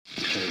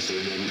Has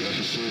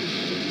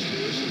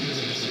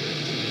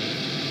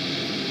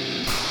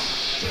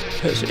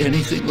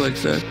anything like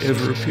that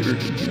ever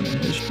appeared in human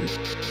history?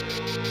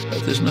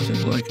 There's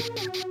nothing like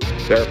it.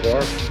 Therefore,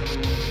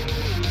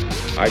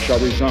 I shall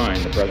resign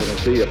the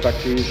presidency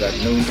effective at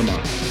noon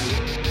tomorrow.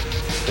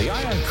 The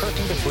Iron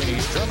Curtain between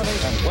East Germany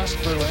and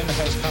West Berlin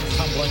has come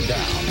tumbling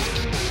down.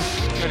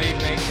 Good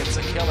evening. It's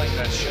a killing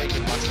that's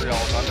shaken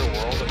Montreal's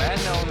underworld. A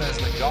man known as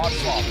the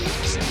Godfather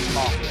of the city's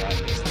mafia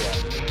is dead.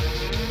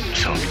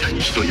 貴様みたいに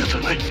ひどいやつ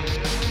はない。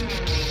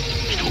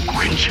人を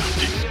ご縁にしやがって。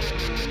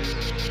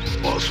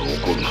まあそう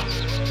怒るな。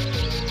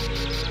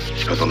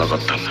仕方なかっ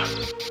たんだ。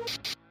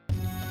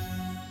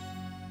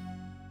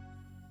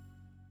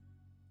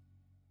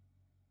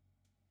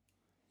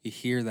You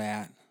hear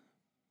that?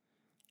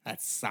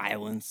 That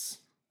silence.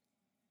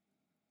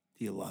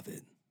 Do you love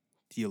it?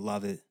 Do you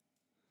love it?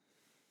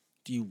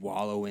 Do you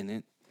wallow in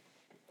it?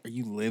 Are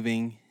you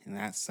living in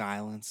that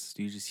silence?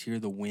 Do you just hear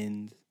the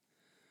wind?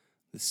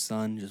 The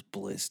sun just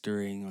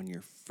blistering on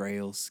your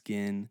frail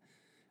skin?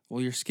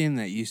 Well, your skin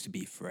that used to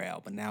be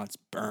frail, but now it's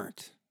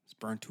burnt. It's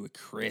burnt to a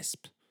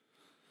crisp.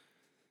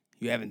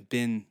 You haven't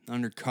been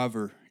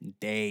undercover in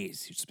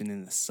days. You've just been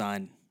in the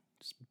sun,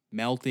 just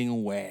melting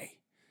away.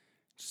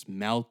 Just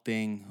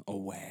melting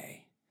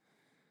away.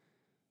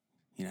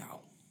 You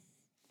know,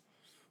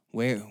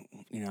 where,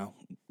 you know,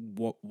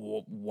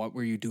 what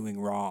were you doing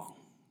wrong?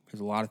 There's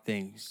a lot of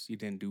things you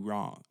didn't do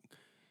wrong.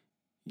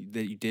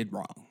 That you did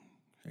wrong,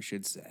 I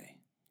should say.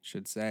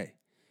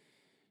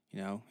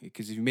 You know,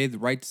 because if you made the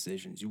right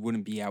decisions, you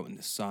wouldn't be out in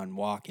the sun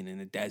walking in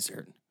a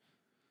desert.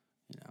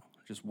 You know,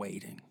 just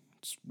waiting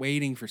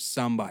for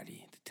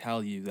somebody to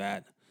tell you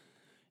that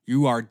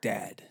you are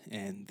dead,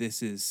 and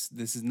this is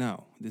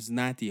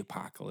not the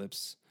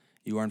apocalypse.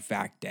 You are in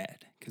fact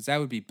dead, because that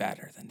would be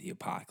better than the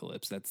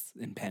apocalypse that's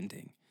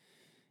impending.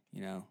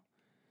 You know,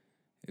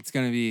 it's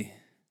gonna be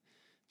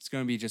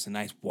just a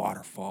nice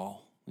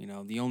waterfall. You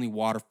know, the only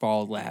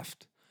waterfall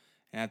left,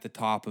 and at the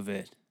top of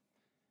it,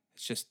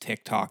 it's just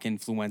TikTok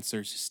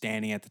influencers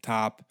standing at the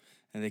top,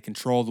 and they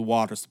control the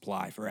water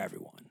supply for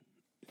everyone.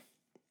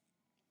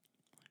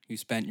 You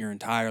spent your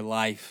entire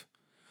life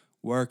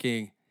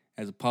working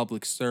as a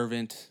public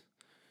servant.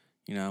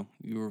 You know,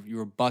 you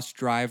were a bus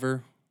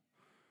driver.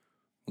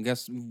 Well,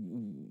 guess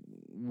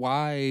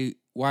why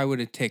would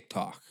a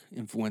TikTok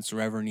influencer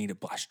ever need a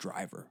bus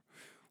driver?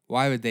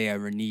 Why would they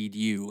ever need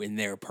you in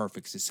their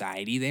perfect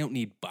society? They don't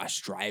need bus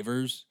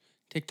drivers.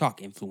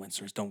 TikTok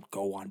influencers don't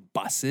go on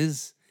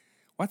buses.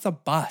 What's a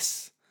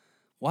bus?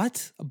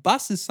 What? A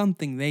bus is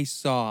something they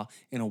saw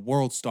in a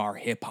World Star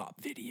hip-hop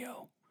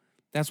video.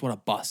 That's what a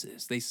bus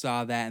is. They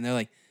saw that and they're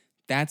like,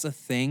 that's a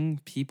thing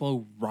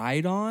people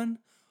ride on?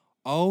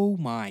 Oh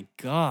my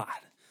God.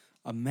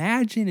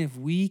 Imagine if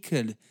we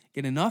could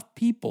get enough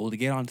people to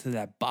get onto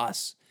that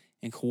bus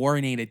and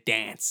coordinate a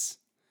dance.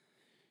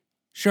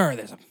 Sure,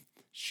 there's a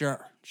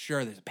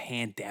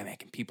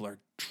pandemic and people are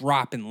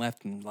dropping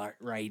left and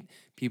right.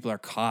 People are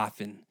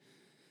coughing.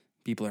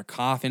 People are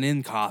coughing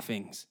in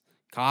coughings.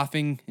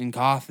 Coughing in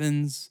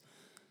coffins.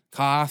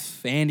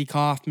 Cough, Andy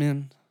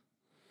Kaufman,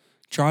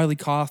 Charlie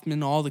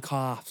Kaufman, all the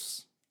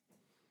coughs.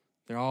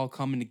 They're all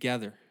coming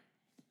together.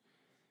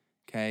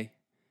 Okay?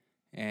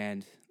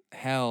 And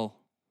hell,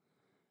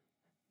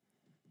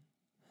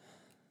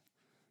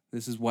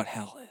 this is what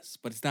hell is.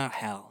 But it's not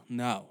hell.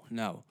 No.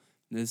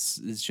 This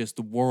is just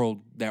the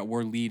world that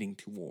we're leading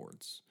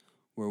towards,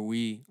 where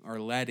we are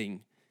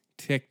letting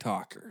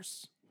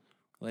TikTokers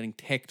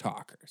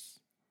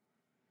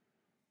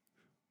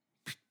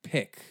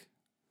pick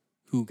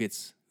who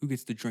gets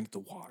to drink the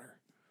water.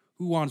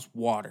 Who wants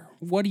water?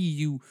 What do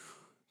you,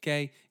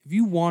 okay? If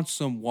you want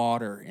some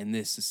water in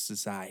this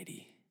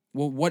society,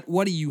 well,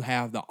 what do you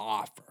have to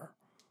offer?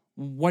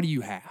 What do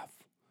you have?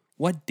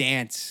 What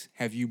dance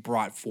have you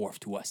brought forth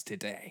to us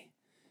today?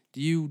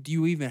 Do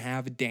you even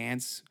have a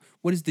dance?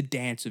 What is the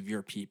dance of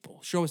your people?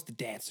 Show us the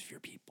dance of your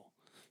people.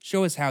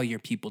 Show us how your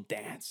people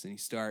dance. And you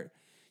start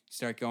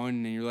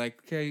going and you're like,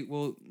 okay,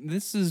 well,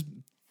 this is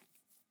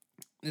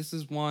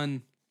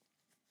one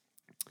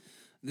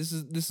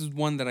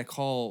that I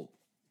call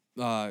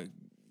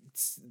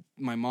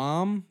my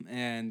mom,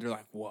 and they're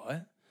like,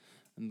 what?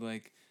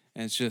 And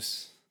it's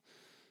just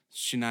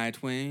Shania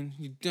Twain.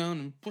 You down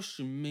and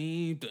pushing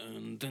me,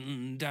 dun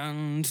dun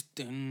dun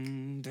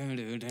dun dun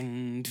dun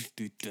dun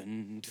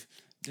dun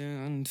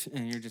dun,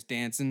 and you're just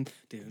dancing,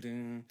 dun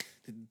dun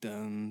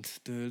dun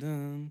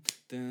dun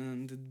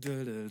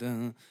dun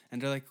dun,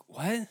 and they're like,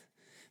 what?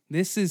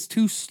 This is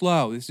too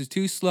slow.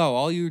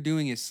 All you're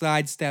doing is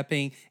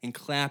sidestepping and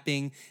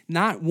clapping.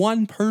 Not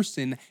one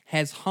person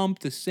has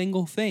humped a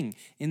single thing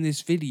in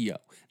this video.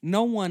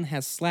 No one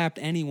has slapped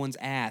anyone's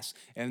ass,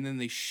 and then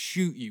they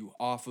shoot you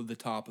off of the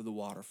top of the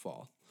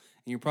waterfall.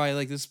 And you're probably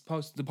like, this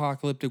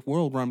post-apocalyptic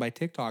world run by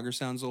TikTokers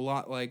sounds a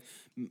lot like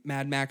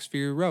Mad Max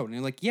Fury Road. And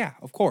you're like, yeah,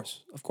 of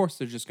course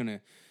they're just going to,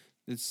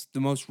 it's the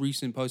most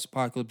recent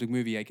post-apocalyptic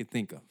movie I could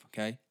think of,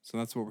 okay? So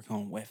that's what we're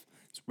going with.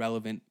 It's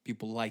relevant.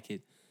 People like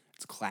it.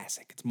 It's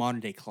classic. It's modern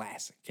day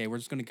classic. Okay, we're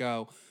just gonna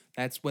go.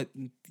 That's what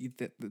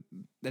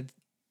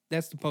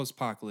that's the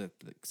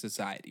post-apocalyptic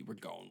society we're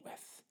going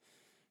with.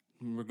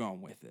 We're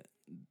going with it.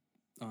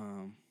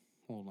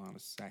 Hold on a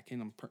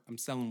second. I'm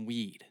selling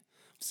weed.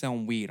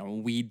 I'm a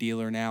weed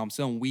dealer now. I'm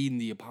selling weed in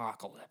the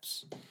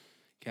apocalypse.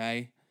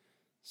 Okay?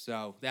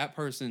 So that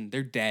person,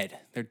 they're dead.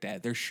 They're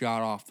dead. They're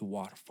shot off the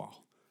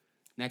waterfall.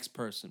 Next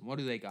person. What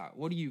do they got?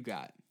 What do you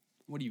got?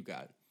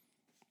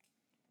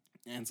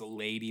 And it's a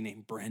lady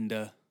named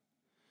Brenda.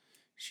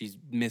 She's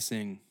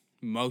missing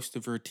most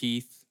of her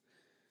teeth.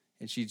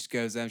 And she just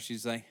goes out.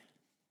 She's like,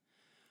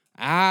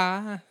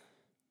 I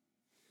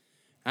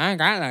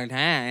got no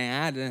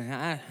time.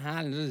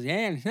 I just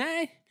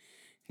say.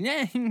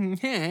 And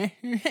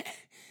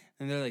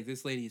they're like,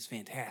 this lady is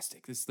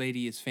fantastic.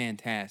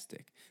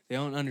 They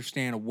don't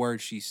understand a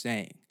word she's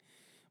saying.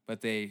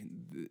 But they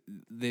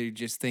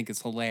just think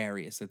it's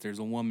hilarious that there's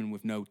a woman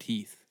with no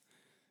teeth.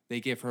 They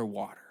give her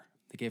water.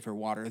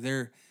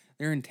 They're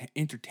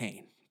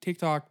entertained.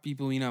 TikTok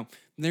people,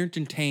 they're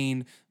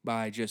entertained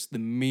by just the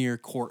mere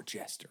court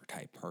jester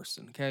type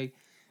person. Okay,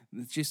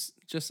 it's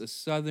just a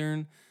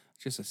southern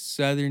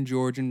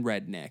Georgian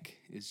redneck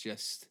is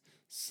just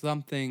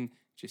something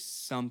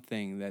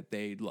that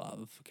they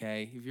love.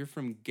 Okay, if you're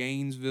from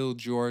Gainesville,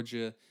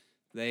 Georgia,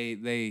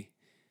 they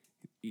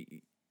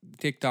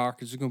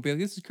TikTokers are gonna be like,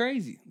 this is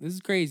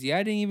crazy.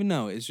 I didn't even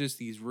know. It's just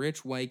these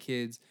rich white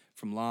kids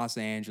from Los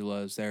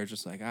Angeles. They're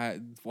just like,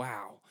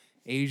 wow,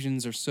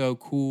 Asians are so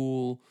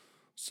cool.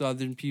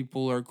 Southern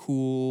people are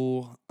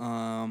cool.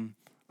 I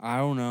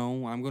don't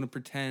know. I'm gonna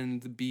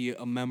pretend to be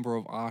a member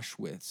of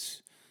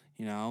Auschwitz.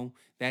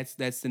 That's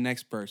the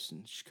next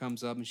person. She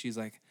comes up and she's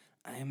like,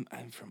 I'm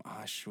from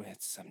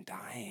Auschwitz. I'm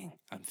dying.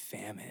 I'm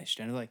famished.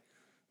 And they're like,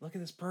 look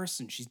at this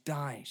person. She's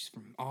dying. She's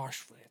from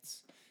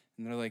Auschwitz.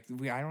 And they're like,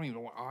 I don't even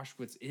know what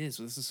Auschwitz is.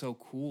 This is so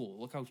cool.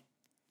 Look how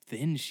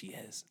thin she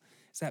is.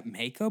 Is that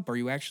makeup? Or are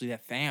you actually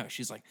that famished?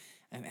 She's like,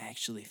 I'm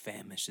actually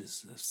famished.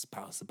 This is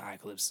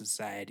post-apocalypse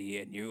society.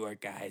 And you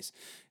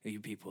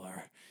people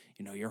are,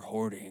 you're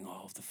hoarding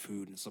all of the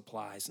food and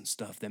supplies and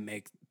stuff that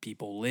make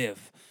people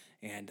live.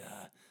 And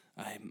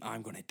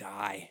I'm going to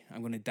die. I'm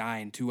going to die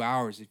in 2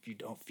 hours if you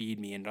don't feed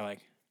me. And they're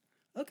like,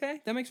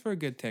 okay, that makes for a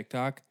good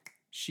TikTok.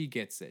 She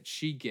gets it.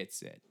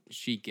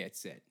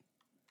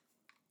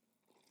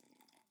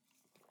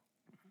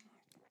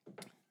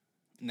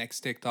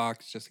 Next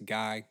TikTok is just a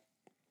guy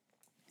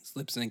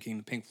lip syncing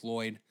to Pink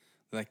Floyd.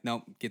 They're like,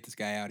 nope, get this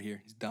guy out of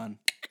here. He's done.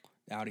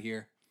 Out of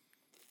here.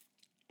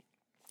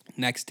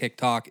 Next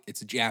TikTok,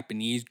 it's a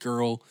Japanese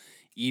girl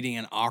eating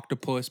an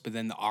octopus, but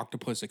then the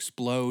octopus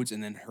explodes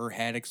and then her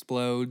head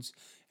explodes.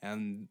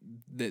 And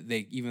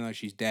they even though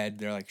she's dead,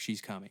 they're like, she's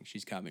coming.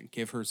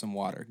 Give her some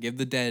water. Give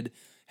the dead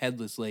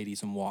headless lady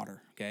some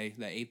water, okay?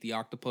 That ate the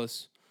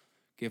octopus.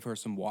 Give her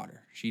some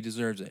water. She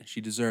deserves it.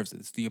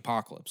 It's the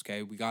apocalypse,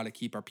 okay? We got to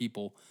keep our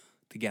people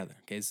together,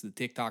 okay? It's the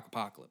TikTok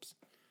apocalypse,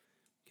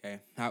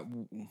 okay?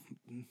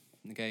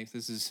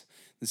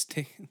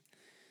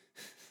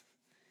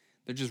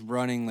 They're just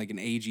running like an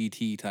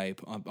AGT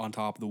type on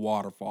top of the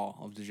waterfall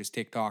of just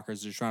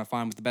TikTokers. They're trying to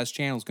find what the best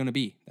channel is going to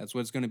be. That's what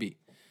it's going to be.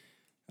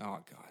 Oh,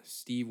 God.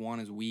 Steve want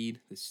his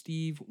weed. Does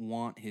Steve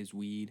want his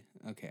weed?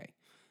 Okay.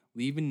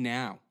 Leaving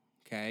now,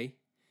 okay?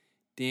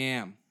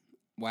 Damn.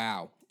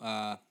 Wow.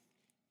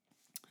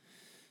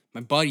 My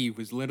buddy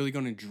was literally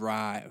going to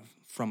drive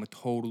from a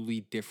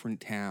totally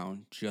different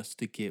town just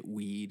to get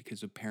weed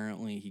because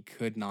apparently he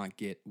could not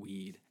get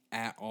weed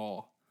at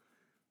all.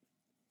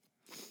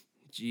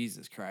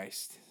 Jesus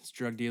Christ. This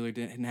drug dealer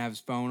didn't have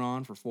his phone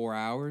on for 4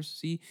 hours.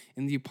 See,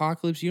 in the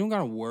apocalypse, you don't got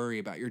to worry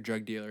about your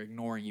drug dealer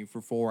ignoring you for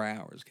 4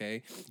 hours,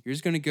 okay? You're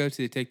just going to go to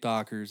the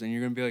TikTokers and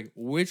you're going to be like,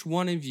 which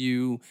one of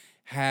you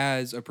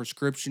has a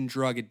prescription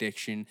drug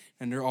addiction?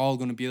 And they're all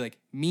going to be like,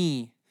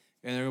 me.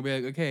 And they're going to be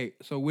like, okay,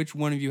 so which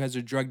one of you has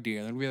a drug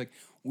dealer? They're going to be like,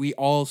 we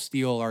all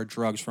steal our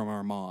drugs from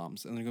our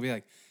moms. And they're going to be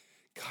like,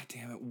 God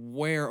damn it,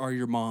 where are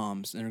your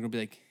moms? And they're going to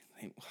be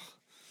like,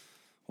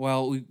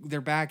 well,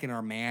 they're back in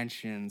our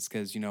mansions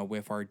because,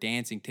 with our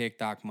dancing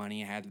TikTok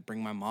money, I had to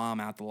bring my mom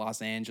out to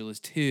Los Angeles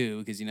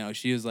too because,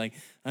 she was like,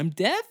 I'm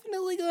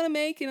definitely going to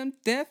make it. I'm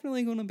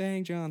definitely going to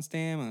bang John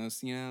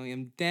Stamos.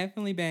 I'm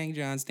definitely banging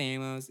John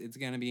Stamos. It's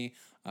going to be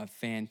a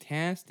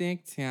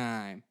fantastic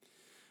time.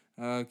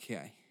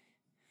 Okay.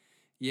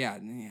 Yeah,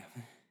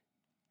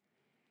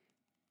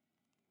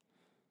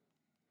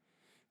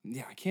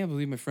 I can't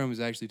believe my friend was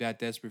actually that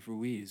desperate for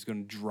weed. He's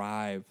going to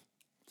drive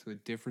to a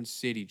different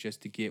city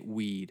just to get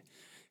weed.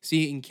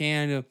 See, in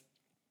Canada,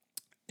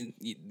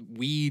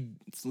 weed,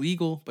 it's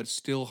legal, but it's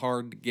still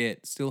hard to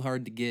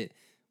get.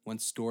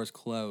 Once stores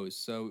close.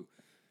 So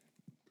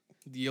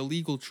the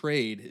illegal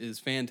trade is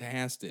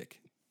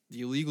fantastic.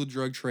 The illegal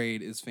drug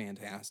trade is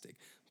fantastic.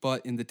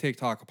 But in the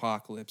TikTok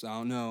apocalypse, I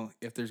don't know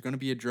if there's going to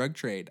be a drug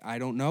trade. I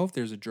don't know if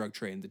there's a drug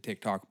trade in the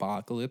TikTok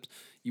apocalypse.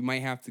 You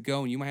might have to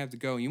go, and you might have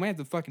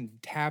to fucking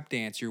tap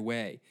dance your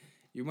way.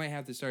 You might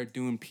have to start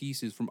doing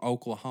pieces from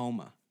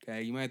Oklahoma,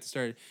 okay? You might have to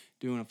start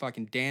doing a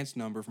fucking dance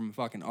number from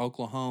fucking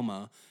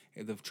Oklahoma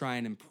to try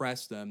and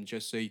impress them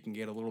just so you can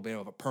get a little bit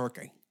of a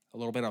perky, a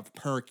little bit of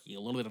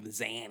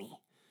Zanny.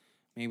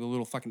 Maybe a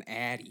little fucking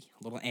Addy.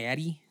 A little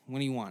Addy? What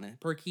do you want? A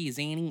Perky,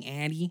 Zanny,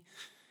 Addy,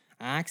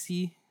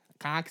 Oxy,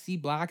 Coxy,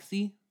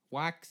 Bloxy,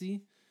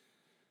 Waxy?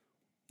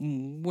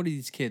 What are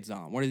these kids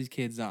on? What are these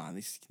kids on?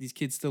 These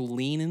kids still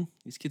leaning?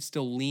 These kids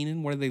still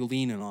leaning? What are they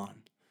leaning on?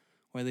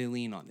 What do they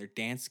lean on? Their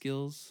dance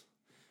skills?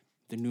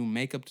 Their new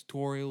makeup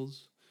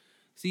tutorials?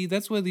 See,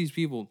 that's what these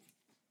people...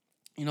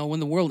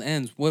 when the world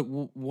ends,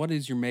 what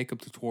is your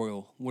makeup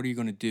tutorial? What are you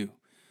going to do?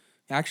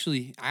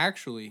 Actually,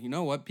 you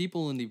know what?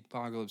 People in the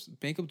apocalypse,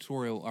 makeup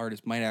tutorial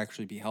artists might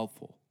actually be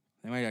helpful.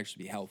 They might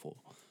actually be helpful.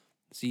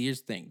 See,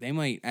 here's the thing. They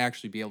might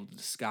actually be able to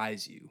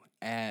disguise you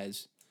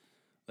as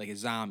like a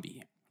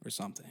zombie or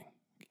something.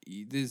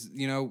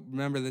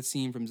 Remember that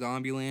scene from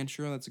Zombieland?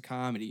 Sure, that's a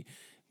comedy.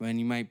 When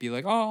you might be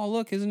like, oh,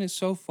 look, isn't it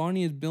so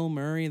funny as Bill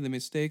Murray? They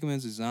mistake him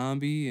as a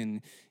zombie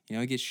and,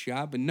 he gets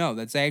shot. But no,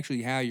 that's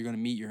actually how you're going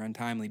to meet your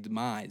untimely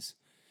demise.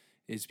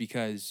 Is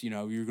because,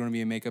 you're going to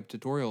be a makeup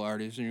tutorial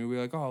artist and you'll be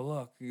like, oh,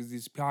 look,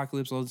 this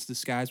apocalypse, I'll just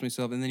disguise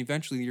myself. And then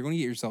eventually you're going to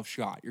get yourself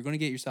shot. You're going to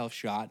get yourself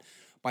shot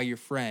by your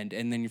friend.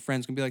 And then your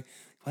friend's going to be like,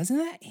 wasn't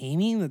that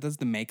Amy that does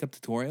the makeup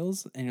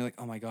tutorials? And you're like,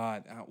 oh my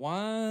God, that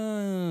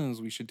was.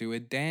 We should do a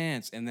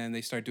dance. And then they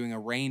start doing a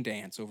rain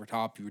dance over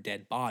top of your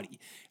dead body.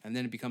 And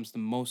then it becomes the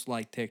most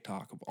liked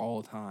TikTok of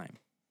all time.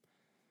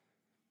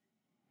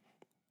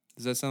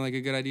 Does that sound like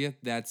a good idea?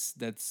 That's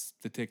the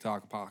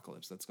TikTok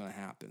apocalypse that's going to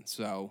happen.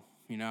 So...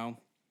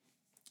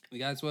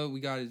 that's what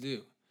we got to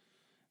do.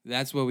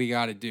 That's what we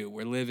got to do.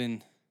 We're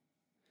living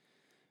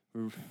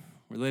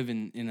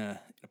in a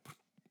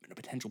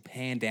potential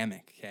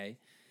pandemic. Okay,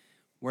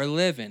 we're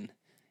living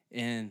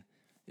in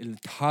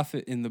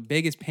the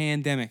biggest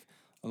pandemic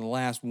of the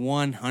last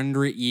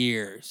 100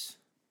 years.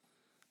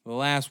 The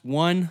last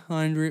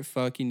 100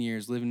 fucking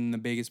years, living in the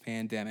biggest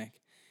pandemic,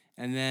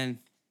 and then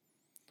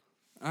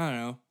I don't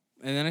know.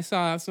 And then I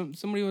saw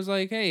somebody was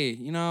like, "Hey,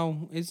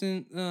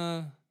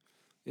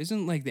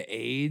 Isn't like the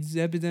AIDS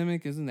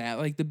epidemic, isn't that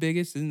like the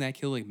biggest? Doesn't that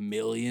kill like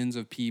millions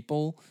of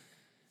people?"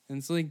 And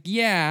it's like,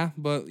 yeah,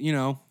 but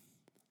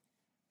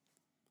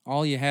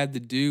all you had to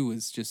do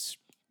was just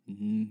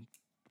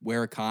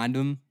wear a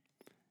condom,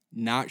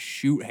 not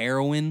shoot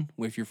heroin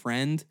with your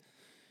friend,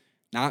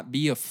 not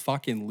be a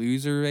fucking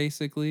loser,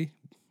 basically.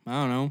 I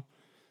don't know.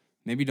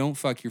 Maybe don't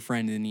fuck your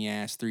friend in the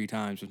ass 3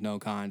 times with no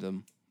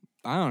condom.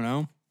 I don't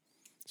know.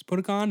 Just put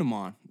a condom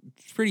on.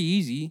 It's pretty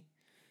easy,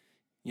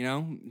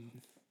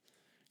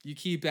 You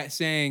keep that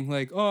saying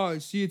like, oh,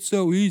 see, it's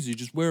so easy.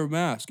 Just wear a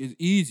mask. It's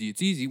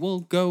easy.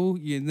 Well, go.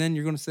 And then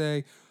you're going to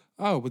say,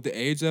 oh, but the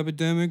AIDS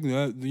epidemic,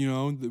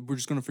 we're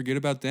just going to forget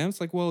about them. It's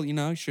like, well, you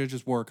should have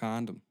just wore a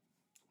condom.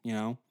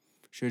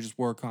 Should have just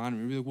wore a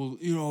condom. You're like,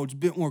 well, it's a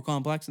bit more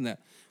complex than that.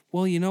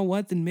 Well, you know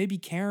what? Then maybe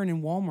Karen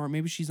in Walmart,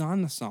 maybe she's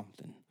on to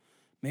something.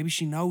 Maybe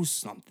she knows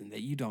something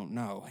that you don't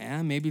know.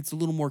 Huh? Maybe it's a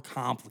little more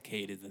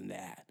complicated than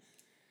that.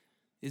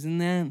 Isn't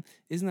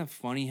that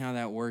funny how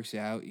that works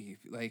out?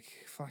 Like,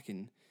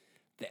 fucking...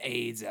 the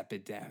AIDS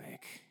epidemic.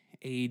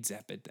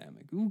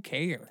 Who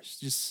cares?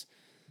 Just,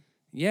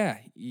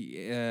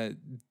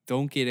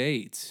 don't get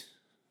AIDS.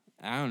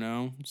 I don't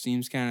know.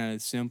 Seems kind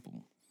of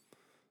simple.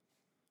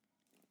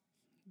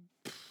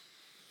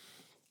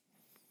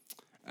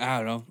 I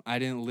don't know. I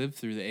didn't live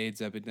through the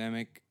AIDS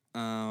epidemic.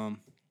 But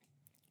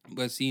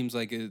it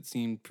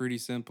seemed pretty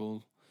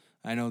simple.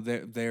 I know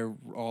they're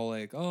all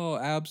like, oh,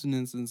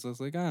 abstinence and stuff.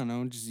 Like, I don't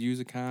know. Just use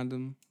a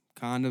condom.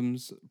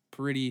 Condoms,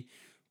 pretty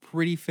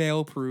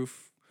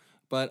fail-proof.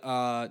 But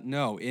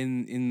no,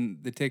 in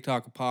the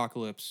TikTok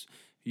apocalypse,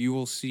 you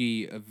will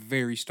see a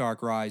very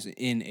stark rise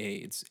in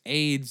AIDS.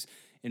 AIDS,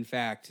 in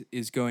fact,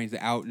 is going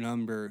to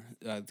outnumber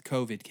the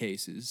COVID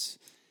cases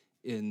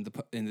in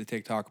the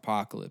TikTok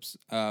apocalypse.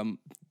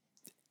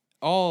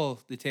 All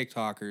the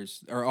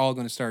TikTokers are all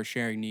going to start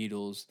sharing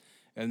needles,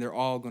 and they're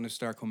all going to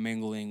start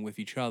commingling with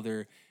each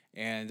other,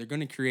 and they're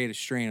going to create a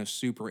strain of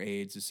super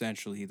AIDS,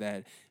 essentially,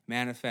 that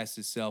manifests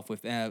itself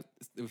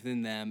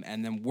within them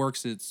and then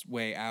works its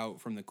way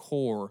out from the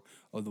core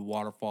of the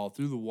waterfall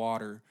through the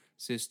water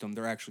system.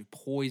 They're actually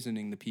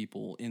poisoning the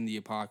people in the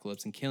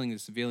apocalypse and killing the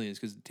civilians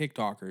because the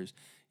TikTokers,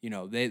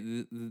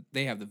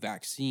 they have the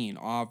vaccine,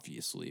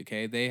 obviously,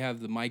 okay? They have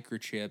the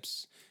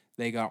microchips.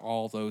 They got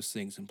all those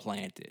things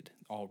implanted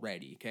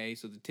already, okay?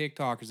 So the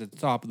TikTokers at the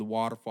top of the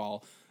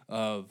waterfall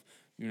of,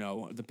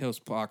 the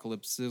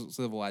post-apocalypse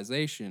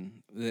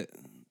civilization,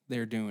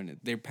 they're doing it.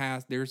 They're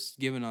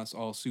giving us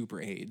all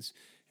super AIDS,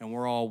 and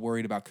we're all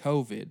worried about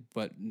COVID,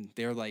 but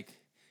they're like,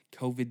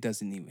 COVID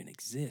doesn't even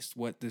exist.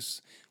 What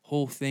this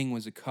whole thing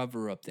was a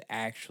cover-up to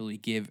actually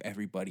give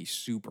everybody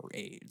super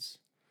AIDS.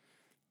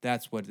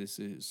 That's what this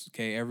is,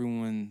 okay?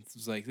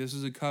 Everyone's like, this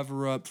is a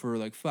cover-up for,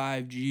 like,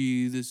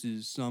 5G. This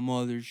is some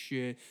other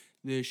shit.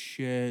 This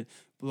shit.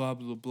 Blah,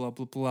 blah, blah,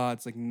 blah, blah.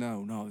 It's like,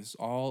 no. This is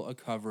all a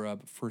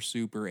cover-up for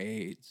super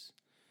AIDS.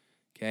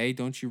 Okay?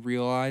 Don't you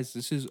realize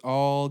this is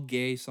all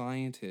gay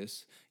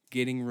scientists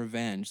getting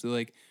revenge? They're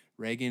like,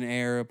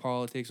 Reagan-era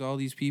politics, all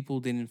these people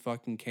didn't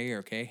fucking care,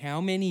 okay?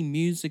 How many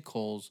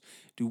musicals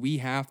do we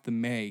have to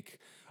make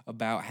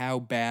about how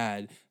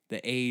bad the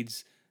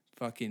AIDS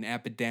fucking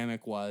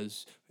epidemic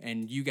was,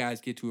 and you guys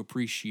get to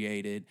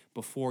appreciate it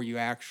before you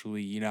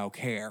actually,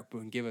 care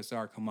and give us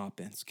our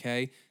comeuppance,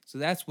 okay? So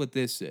that's what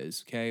this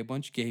is, okay? A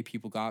bunch of gay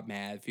people got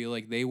mad, feel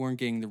like they weren't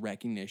getting the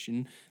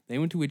recognition. They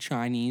went to a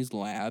Chinese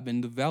lab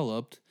and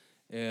developed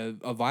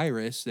a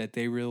virus that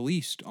they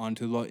released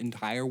onto the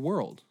entire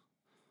world.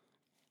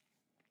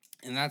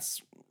 And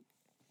that's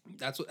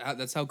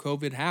how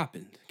COVID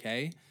happened,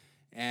 okay?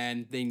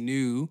 And they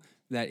knew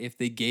that if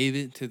they gave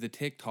it to the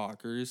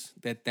TikTokers,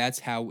 that's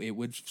how it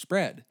would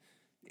spread.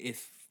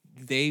 If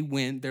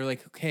they're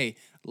like, okay,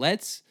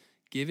 let's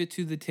give it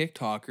to the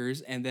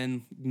TikTokers and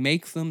then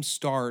make them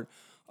start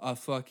a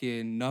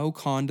fucking no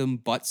condom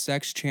butt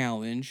sex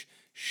challenge,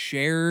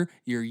 share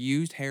your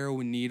used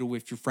heroin needle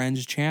with your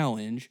friends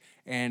challenge,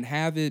 and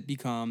have it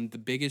become the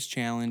biggest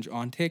challenge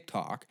on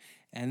TikTok.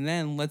 And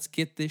then let's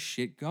get this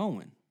shit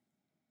going.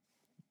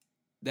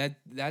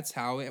 That's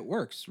how it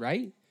works,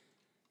 right?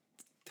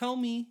 Tell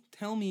me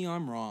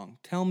I'm wrong.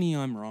 Tell me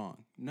I'm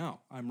wrong. No,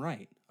 I'm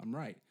right.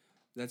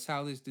 That's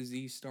how this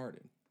disease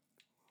started.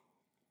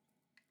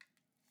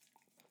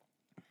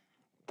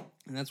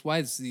 And that's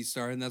why this disease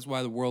started, and that's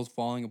why the world's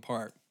falling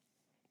apart.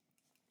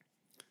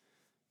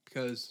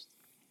 Because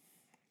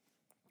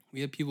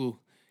we have people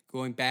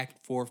going back and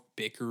forth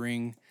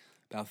bickering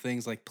about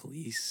things like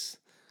police,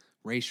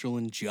 racial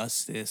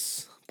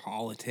injustice,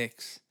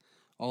 politics,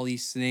 all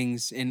these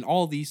things. And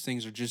all these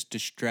things are just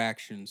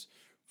distractions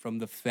from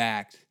the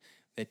fact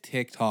that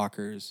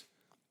TikTokers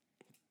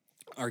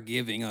are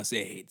giving us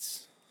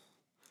AIDS.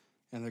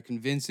 And they're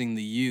convincing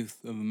the youth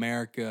of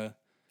America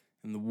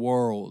and the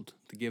world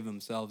to give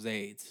themselves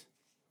AIDS.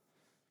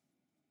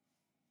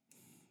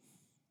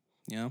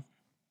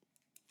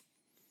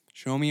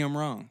 Show me I'm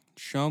wrong.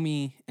 Show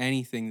me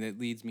anything that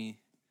leads me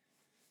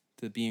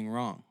to being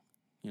wrong.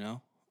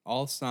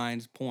 All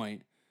signs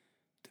point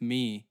to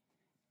me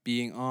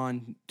being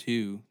on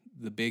to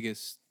the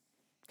biggest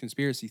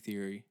conspiracy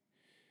theory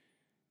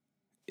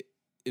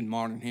in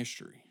modern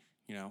history,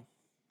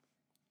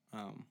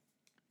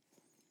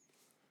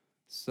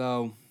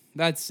 So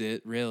that's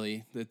it,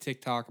 really. The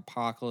TikTok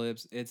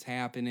apocalypse, it's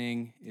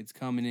happening. It's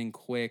coming in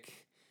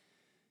quick.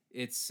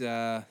 It's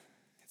gonna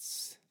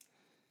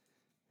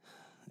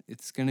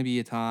be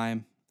a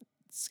time.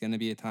 It's gonna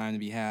be a time to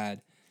be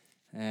had.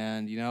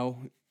 And,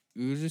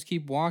 we'll just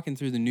keep walking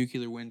through the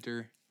nuclear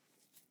winter,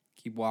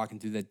 keep walking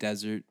through that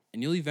desert,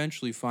 and you'll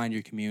eventually find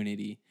your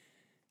community.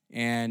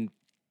 And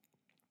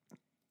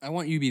I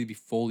want you to be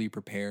fully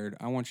prepared.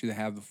 I want you to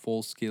have the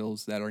full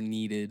skills that are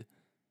needed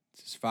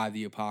to survive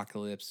the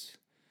apocalypse.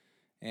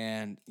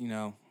 And,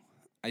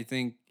 I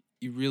think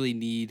you really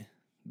need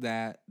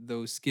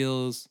those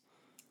skills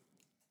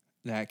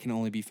that can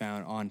only be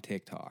found on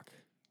TikTok,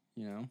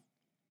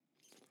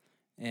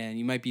 And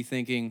you might be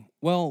thinking,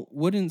 well,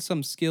 wouldn't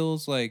some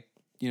skills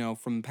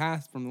from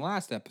the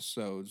last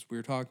episodes, we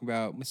were talking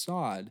about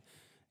Mossad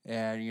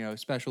and,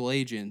 special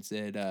agents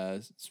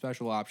and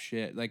special ops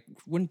shit. Like,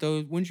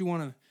 wouldn't you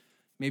want to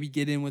maybe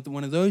get in with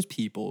one of those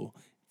people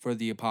for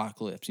the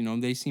apocalypse?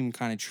 They seem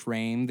kind of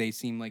trained. They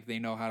seem like they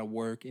know how to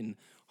work in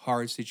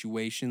hard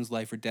situations,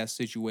 life or death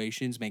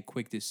situations, make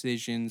quick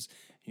decisions,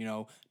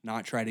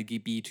 not try to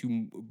be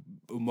too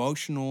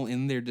emotional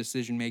in their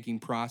decision-making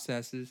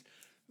processes.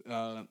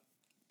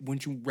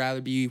 Wouldn't you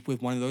rather be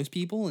with one of those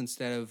people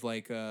instead of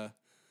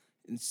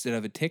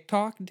a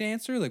TikTok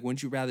dancer? Like,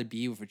 wouldn't you rather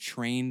be with a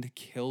trained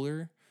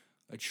killer,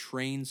 a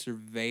trained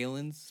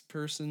surveillance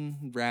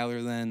person,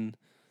 rather than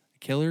a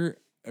killer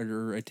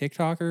or a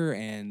TikToker?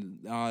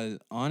 And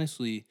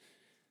honestly,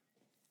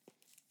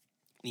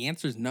 the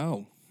answer is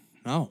no.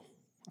 No.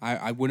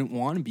 I wouldn't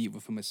want to be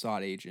with a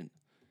Mossad agent.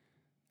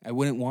 I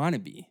wouldn't want to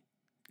be.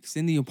 Because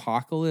in the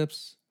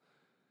apocalypse,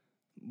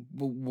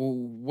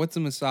 what's a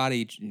Mossad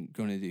agent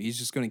going to do? He's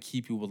just going to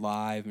keep you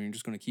alive, and you're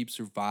just going to keep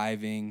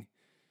surviving.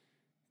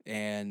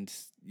 And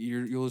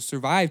you'll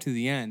survive to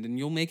the end, and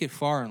you'll make it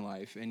far in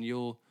life, and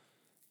you'll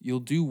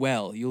do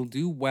well. You'll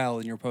do well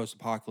in your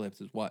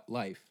post-apocalyptic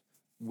life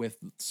with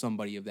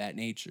somebody of that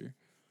nature.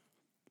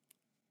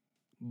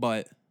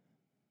 But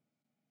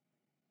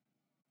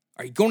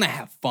are you going to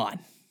have fun?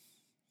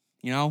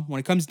 When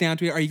it comes down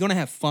to it, are you going to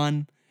have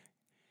fun?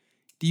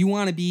 Do you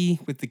want to be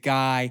with the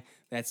guy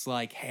that's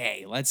like,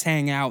 hey, let's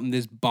hang out in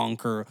this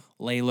bunker,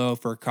 lay low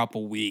for a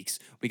couple weeks.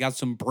 We got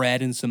some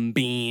bread and some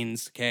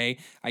beans, okay?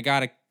 I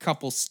got a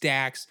couple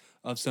stacks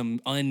of some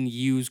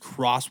unused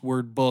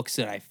crossword books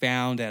that I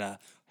found at a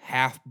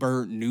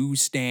half-burnt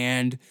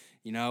newsstand.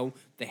 There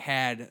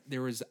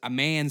was a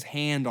man's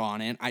hand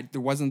on it.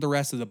 There wasn't the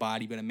rest of the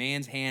body, but a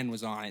man's hand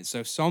was on it.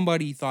 So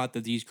somebody thought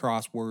that these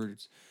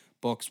crosswords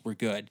books were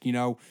good.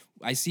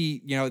 I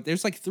see,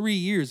 there's 3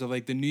 years of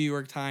the New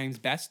York Times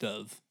best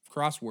of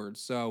crosswords.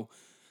 So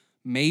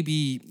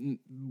maybe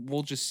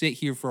we'll just sit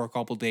here for a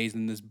couple days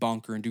in this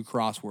bunker and do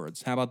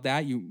crosswords. How about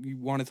that? You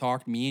want to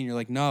talk to me and you're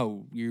like,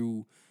 no,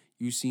 you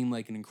seem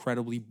like an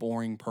incredibly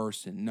boring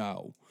person.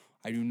 No,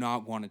 I do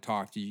not want to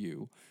talk to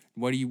you.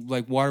 What do you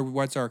like?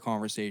 What's our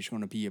conversation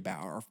going to be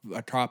about?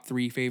 Our top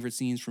 3 favorite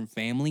scenes from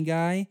Family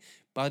Guy?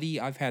 buddy,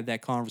 I've had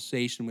that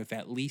conversation with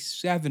at least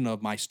 7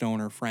 of my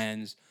stoner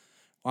friends.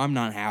 I'm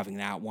not having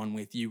that one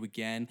with you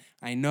again.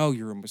 I know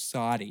you're a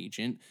Mossad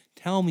agent.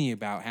 Tell me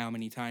about how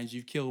many times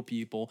you've killed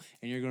people.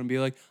 And you're going to be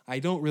like, I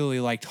don't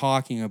really like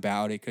talking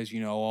about it because,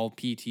 all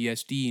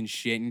PTSD and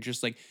shit. And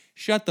just like,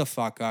 shut the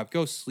fuck up.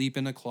 Go sleep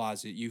in the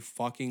closet, you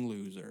fucking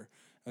loser.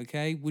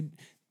 Okay?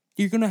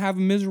 You're going to have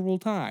a miserable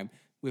time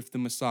with the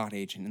Mossad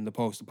agent in the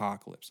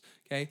post-apocalypse.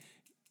 Okay?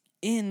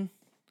 In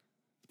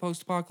the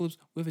post-apocalypse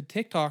with a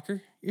TikToker,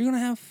 you're going to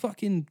have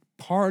fucking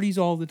parties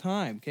all the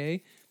time.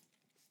 Okay?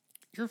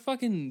 Your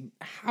fucking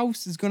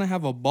house is going to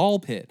have a ball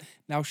pit.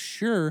 Now,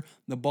 sure,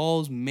 the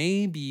balls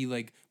may be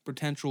like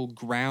potential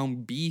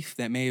ground beef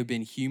that may have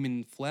been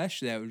human flesh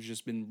that was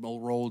just been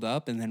rolled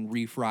up and then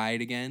refried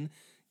again,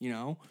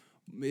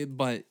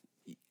 but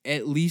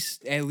at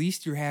least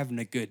you're having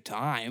a good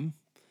time.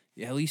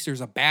 At least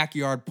there's a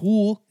backyard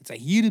pool. It's a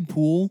heated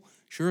pool.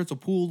 Sure, it's a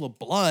pool of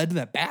blood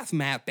that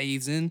Baphomet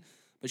bathes in,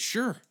 but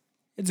sure,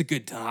 it's a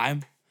good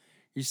time.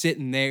 You're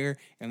sitting there,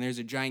 and there's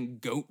a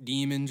giant goat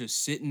demon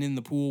just sitting in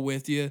the pool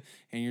with you,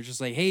 and you're just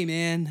like, hey,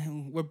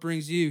 man, what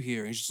brings you here?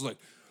 And he's just like,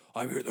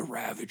 I'm here to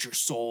ravage your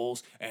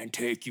souls and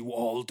take you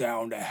all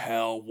down to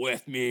hell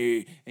with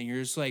me. And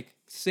you're just like,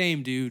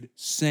 same, dude,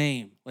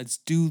 same. Let's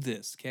do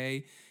this,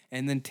 okay?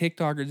 And then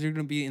TikTokers, they're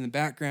going to be in the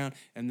background,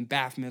 and then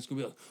Baphomet's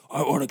going to be like,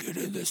 I want to get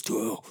in this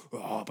too.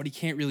 Oh, but he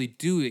can't really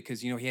do it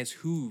because, he has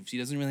hooves.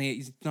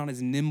 He's not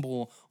as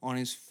nimble on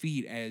his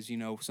feet as,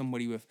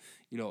 somebody with,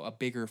 a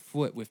bigger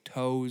foot with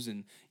toes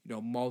and,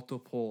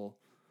 multiple,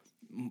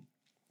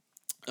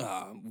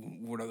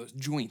 what are those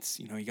joints?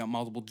 You got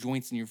multiple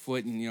joints in your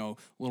foot and, a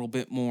little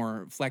bit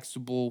more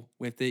flexible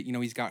with it.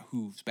 He's got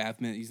hooves.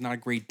 Baphomet, he's not a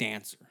great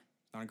dancer.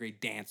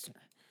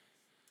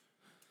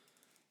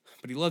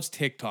 But he loves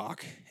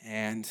TikTok,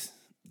 and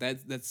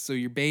that's so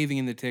you're bathing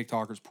in the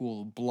TikToker's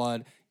pool of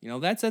blood.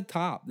 That's at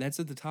top. That's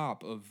at the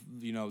top of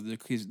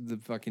the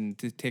fucking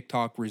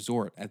TikTok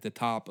resort at the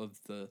top of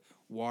the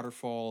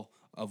waterfall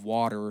of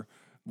water,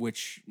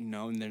 which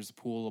and there's a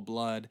pool of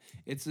blood.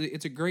 It's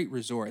a great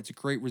resort. It's a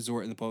great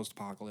resort in the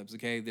post-apocalypse.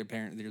 Okay,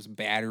 there's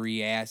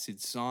battery acid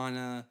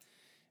sauna.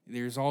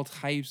 There's all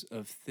types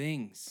of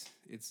things.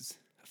 It's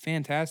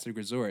fantastic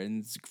resort,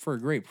 and it's for a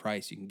great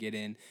price. You can get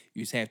in.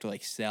 You just have to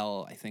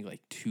sell, I think,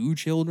 2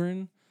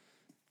 children.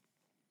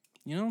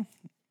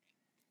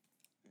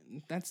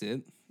 That's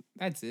it.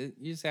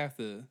 You just have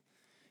to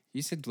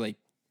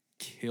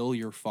kill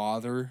your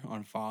father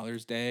on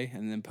Father's Day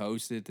and then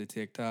post it to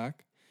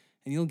TikTok,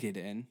 and you'll get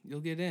in.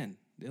 It'll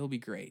be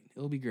great.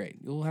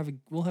 We'll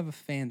have a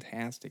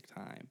fantastic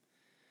time.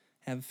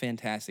 Have a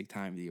fantastic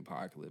time of the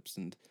apocalypse,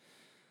 and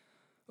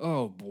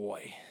oh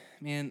boy.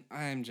 Man,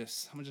 I'm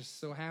just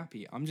so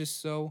happy. I'm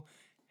just so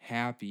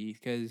happy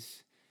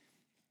because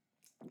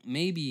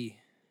maybe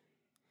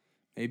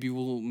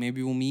we'll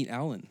meet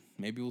Ellen.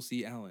 Maybe we'll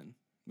see Ellen.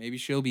 Maybe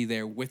she'll be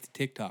there with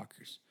the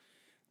TikTokers.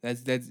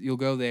 That's you'll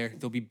go there.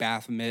 There'll be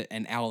Baphomet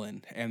and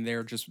Ellen, and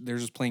they're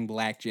just playing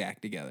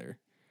blackjack together.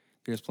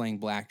 They're just playing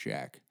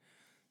blackjack,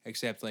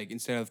 except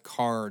instead of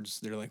cards,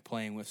 they're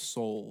playing with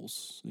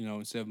souls.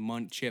 Instead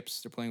of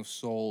chips, they're playing with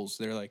souls.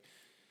 They're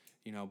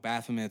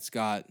Baphomet's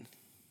got,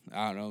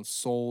 I don't know,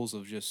 souls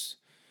of just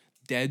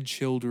dead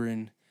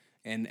children,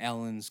 and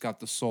Ellen's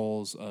got the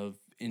souls of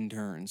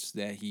interns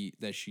that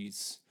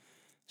she's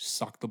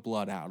sucked the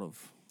blood out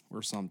of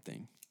or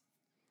something.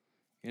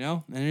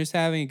 And they're just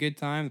having a good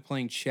time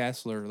playing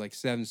chess or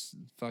seven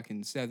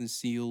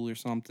seal or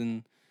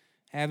something.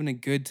 Having a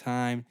good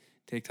time.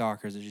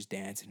 TikTokers are just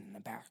dancing in the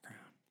background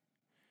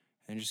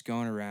and just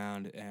going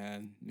around,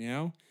 and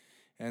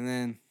and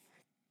then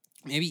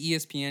maybe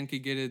ESPN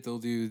could get it. They'll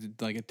do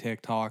a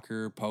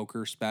TikToker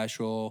poker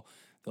special.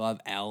 They'll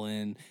have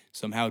Ellen.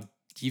 Somehow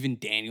even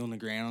Daniel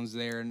Negreanu's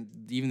there, and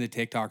even the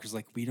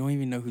TikTokers we don't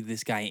even know who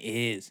this guy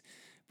is.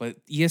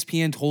 But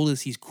ESPN told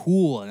us he's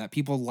cool and that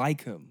people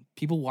like him.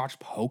 People watch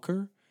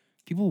poker?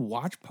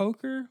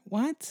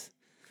 What?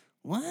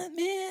 What,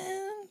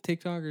 man?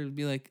 TikTokers would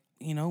be like,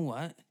 you know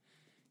what?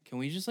 Can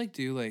we just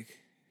do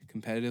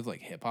competitive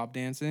hip hop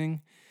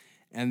dancing?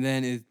 And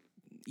then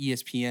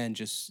ESPN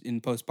just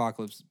in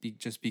post-apocalypse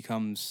just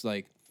becomes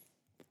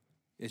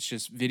it's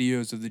just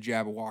videos of the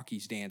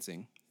Jabberwockies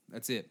dancing.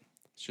 That's it.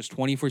 It's just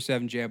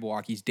 24/7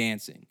 Jabberwockies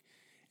dancing.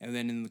 And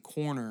then in the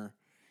corner,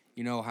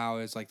 how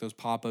it's those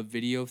pop-up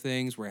video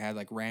things where it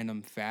had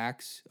random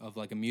facts of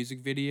a music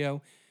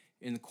video.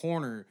 In the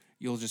corner,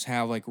 you'll just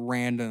have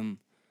random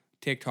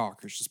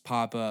TikTokers just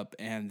pop up,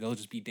 and they'll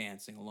just be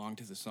dancing along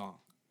to the song.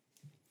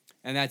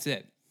 And that's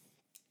it.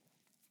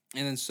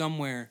 And then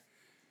somewhere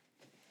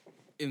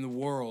in the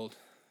world,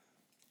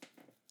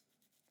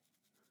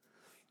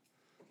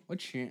 what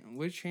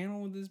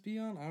channel would this be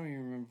on? I don't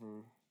even remember.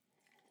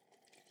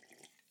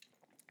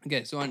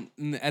 Okay, so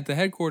at the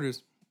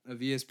headquarters of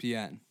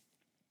ESPN,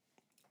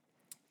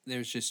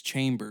 there's just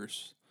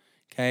chambers.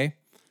 Okay,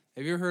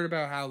 have you ever heard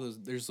about how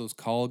there's those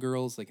call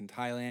girls in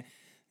Thailand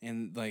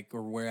and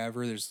or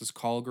wherever? There's those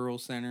call girl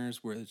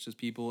centers where it's just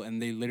people,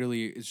 and they're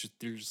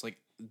just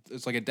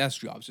it's like a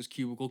desk job. It's just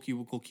cubicle,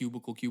 cubicle,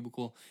 cubicle,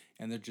 cubicle,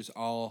 and they're just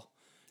all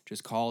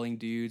just calling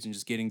dudes and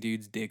just getting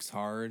dudes' dicks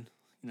hard.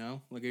 You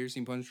know, like, have you ever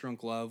seen Punch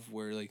Drunk Love,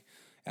 where like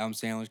Adam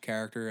Sandler's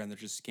character and they're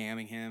just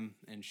scamming him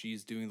and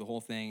she's doing the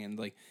whole thing, and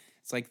like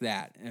it's like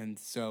that. And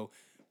so,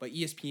 but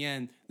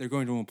ESPN, they're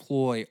going to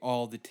employ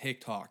all the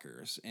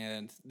TikTokers,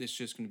 and it's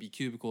just going to be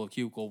cubicle of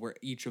cubicle where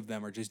each of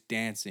them are just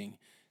dancing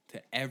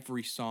to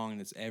every song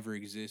that's ever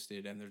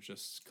existed, and they're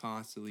just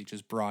constantly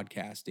just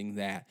broadcasting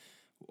that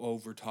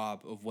over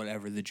top of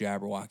whatever the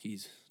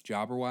Jabberwockies.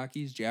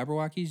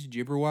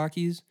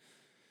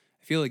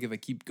 I feel like if I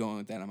keep going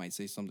with that, I might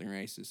say something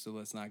racist, so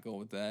let's not go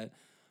with that.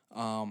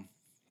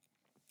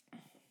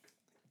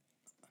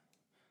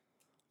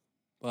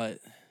 But,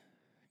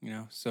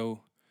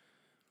 so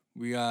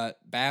we got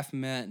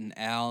Baphomet and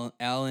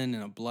Ellen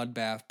in a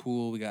bloodbath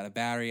pool. We got a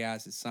battery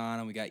acid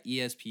sauna. We got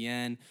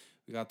ESPN.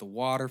 We got the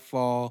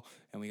waterfall.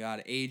 And we got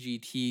an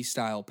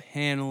AGT-style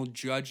panel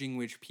judging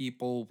which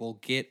people will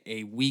get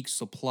a week's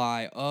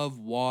supply of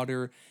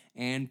water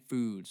and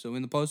food. So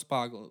in the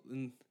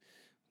post-apocalypse...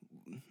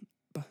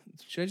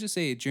 Should I just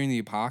say during the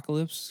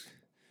apocalypse?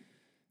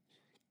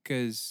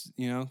 Because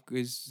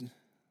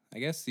I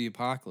guess the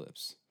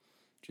apocalypse.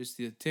 Just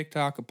the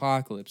TikTok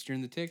apocalypse.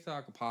 During the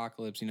TikTok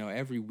apocalypse,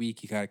 every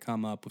week you got to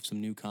come up with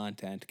some new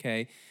content,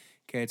 okay?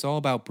 Okay, it's all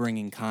about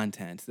bringing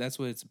content. That's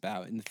what it's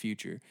about in the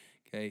future,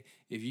 okay?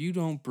 If you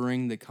don't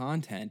bring the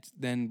content,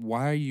 then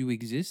why are you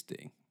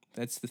existing?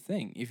 That's the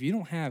thing. If you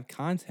don't have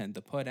content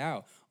to put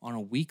out on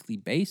a weekly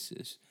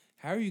basis,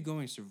 how are you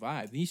going to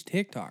survive? These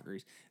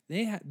TikTokers,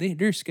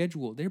 they're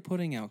scheduled. They're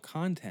putting out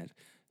content.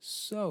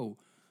 So,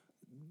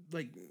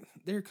 like,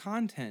 their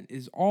content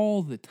is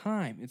all the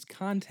time. It's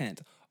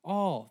content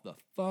all the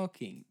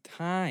fucking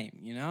time,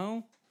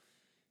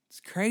 It's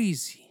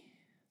crazy.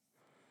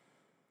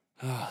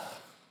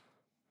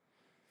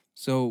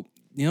 So,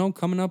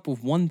 coming up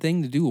with one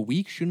thing to do a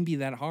week shouldn't be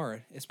that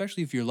hard,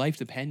 especially if your life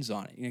depends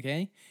on it,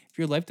 okay? If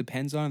your life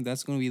depends on it,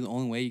 that's going to be the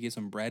only way you get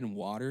some bread and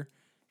water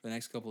for the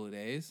next couple of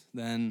days,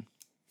 then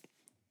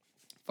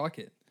fuck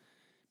it.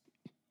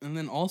 And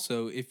then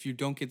also, if you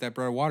don't get that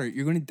bread or water,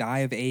 you're going to die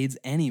of AIDS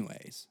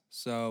anyways.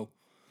 So,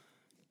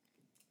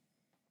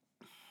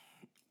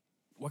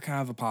 what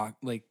kind of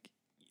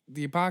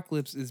the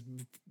apocalypse is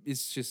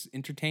just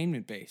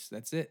entertainment based.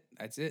 That's it.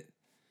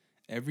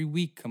 Every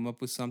week, come up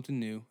with something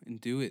new and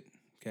do it.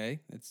 Okay,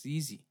 that's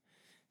easy.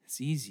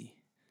 It's easy.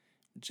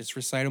 Just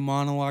recite a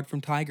monologue from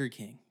Tiger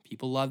King.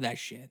 People love that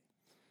shit.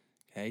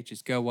 Okay,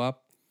 just go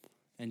up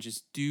and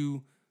just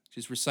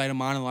recite a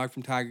monologue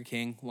from Tiger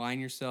King. Line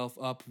yourself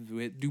up to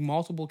it. Do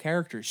multiple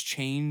characters.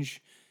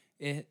 Change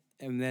it,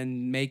 and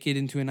then make it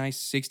into a nice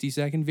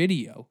 60-second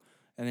video.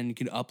 And then you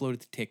can upload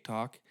it to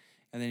TikTok.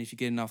 And then if you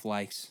get enough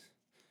likes,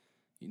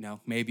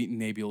 maybe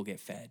you'll get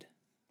fed.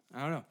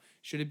 I don't know.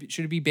 Should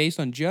it be based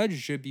on judge, or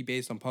should it be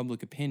based on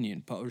public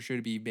opinion, or should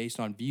it be based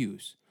on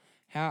views?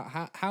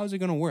 How is it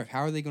going to work?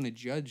 How are they going to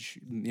judge?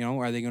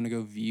 Are they going to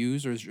go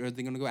views, or are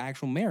they going to go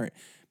actual merit?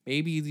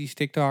 Maybe these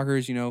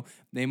TikTokers,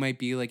 they might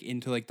be like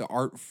into like the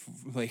art,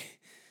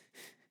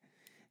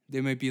 they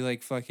might be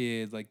like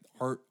fucking like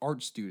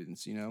art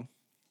students,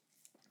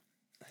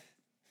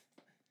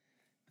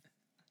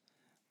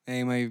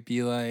 They might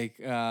be like,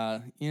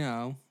 I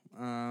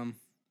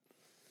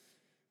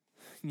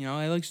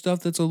like stuff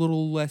that's a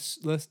little less,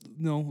 a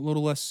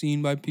little less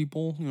seen by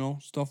people,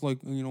 stuff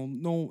like,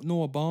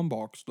 Noah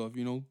Baumbach stuff,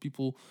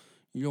 people,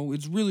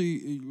 it's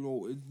really,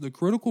 the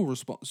critical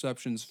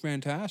reception's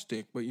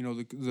fantastic, but,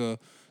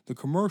 the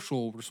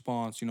commercial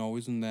response,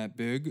 isn't that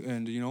big,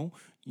 and,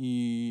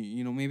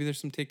 maybe there's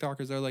some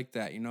TikTokers that are like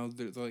that,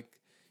 they're like,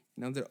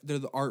 they're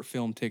the art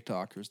film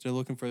TikTokers. They're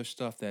looking for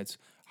stuff that's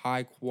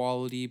high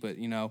quality, but,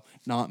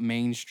 not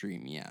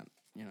mainstream yet,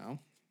 I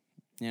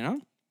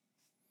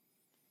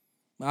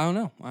don't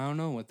know. I don't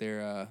know what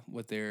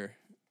their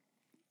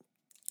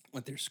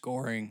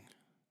scoring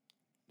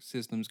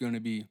system's going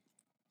to be.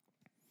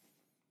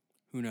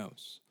 Who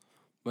knows?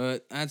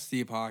 But that's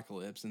the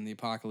apocalypse, and the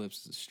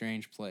apocalypse is a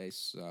strange place,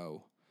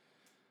 so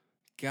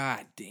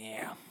god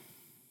damn.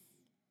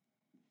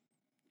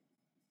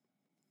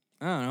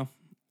 I don't know.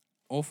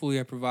 Hopefully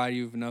I provide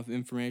you with enough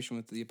information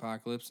with the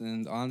apocalypse,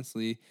 and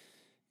honestly,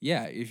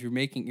 yeah, if you're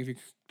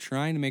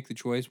trying to make the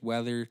choice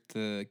whether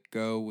to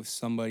go with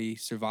somebody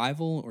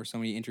survival or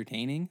somebody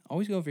entertaining,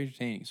 always go for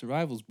entertaining.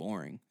 Survival's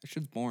boring. That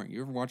shit's boring.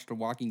 You ever watched The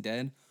Walking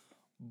Dead?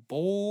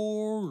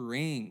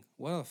 Boring.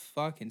 What a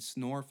fucking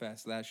snore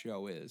fest that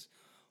show is.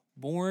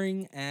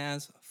 Boring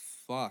as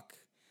fuck.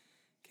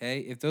 Okay?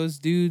 If those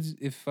dudes,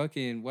 if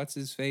fucking, what's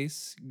his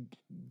face?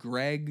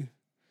 Greg,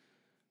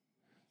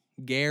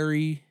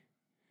 Gary,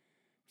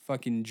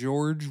 fucking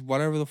George,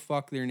 whatever the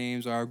fuck their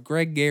names are,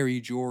 Greg,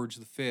 Gary, George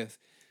the Fifth,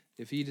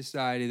 if he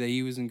decided that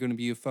he wasn't going to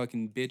be a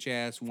fucking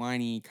bitch-ass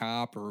whiny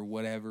cop or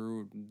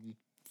whatever,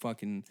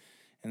 fucking,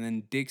 and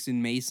then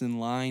Dixon Mason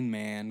Line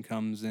Man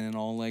comes in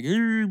all like,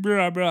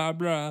 blah, blah,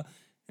 blah,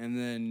 and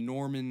then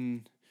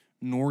Norman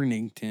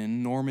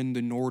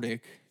the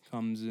Nordic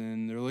comes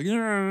in, they're like,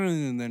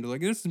 and then they're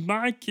like, this is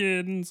my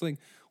kid, and it's like,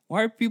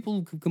 Why are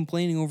people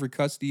complaining over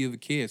custody of a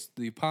kid?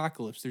 The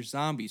apocalypse, there's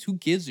zombies. Who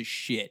gives a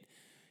shit?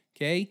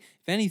 Okay?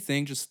 If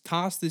anything, just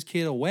toss this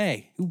kid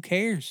away. Who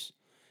cares?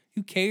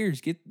 Who cares?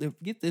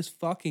 Get this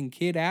fucking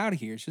kid out of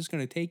here. It's just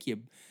gonna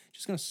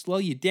slow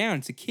you down.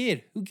 It's a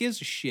kid. Who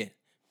gives a shit?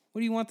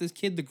 What do you want this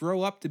kid to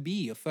grow up to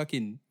be? A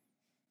fucking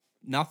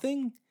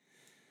nothing?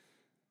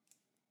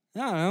 I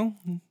don't know.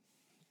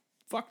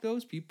 Fuck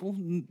those people.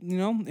 You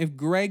know, if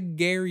Greg,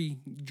 Gary,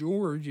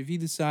 George, if he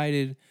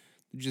decided to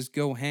just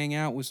go hang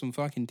out with some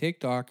fucking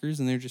TikTokers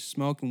and they're just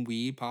smoking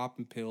weed,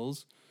 popping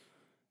pills,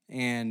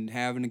 and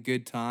having a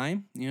good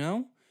time, you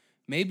know,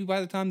 maybe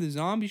by the time the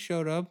zombies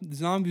showed up, the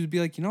zombies would be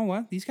like, you know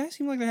what? These guys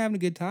seem like they're having a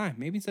good time.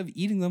 Maybe instead of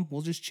eating them,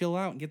 we'll just chill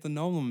out and get to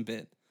know them a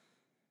bit.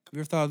 Have you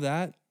ever thought of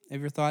that? Have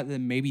you ever thought that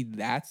maybe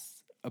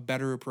that's a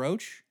better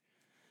approach?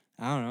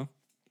 I don't know.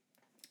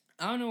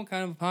 I don't know what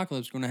kind of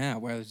apocalypse we're going to have,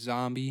 whether it's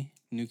zombie,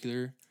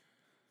 nuclear,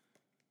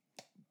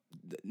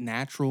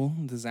 natural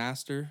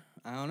disaster.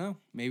 I don't know.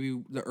 Maybe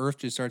the earth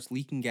just starts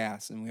leaking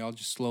gas and we all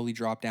just slowly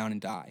drop down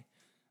and die.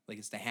 Like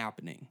it's The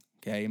Happening.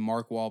 Okay,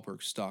 Mark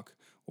Wahlberg stuck.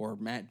 Or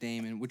Matt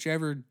Damon,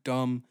 whichever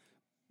dumb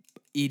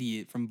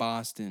idiot from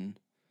Boston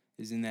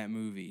is in that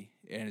movie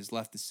and is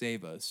left to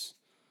save us.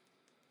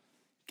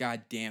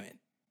 God damn it.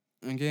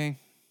 Okay?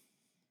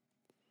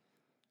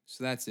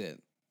 So that's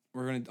it.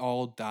 We're going to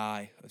all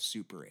die of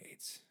Super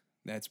AIDS.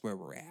 That's where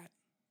we're at.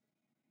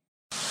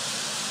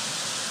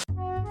 Come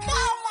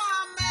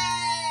on,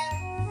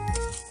 man!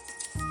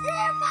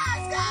 Get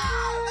my dollar!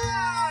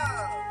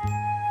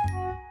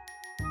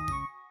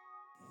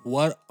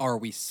 What are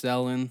we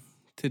selling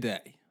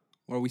today?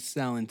 What are we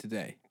selling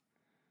today?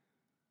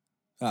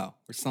 Oh,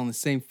 we're selling the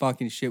same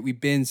fucking shit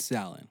we've been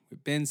selling.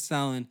 We've been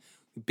selling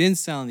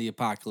the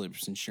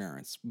apocalypse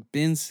insurance. We've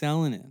been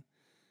selling it.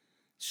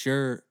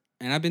 Sure,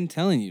 and I've been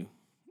telling you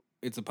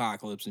it's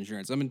apocalypse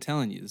insurance. I've been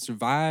telling you to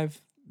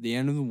survive the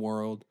end of the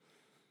world,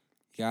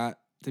 you got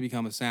to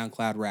become a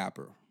SoundCloud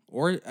rapper.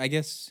 Or I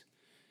guess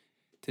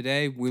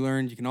today we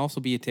learned you can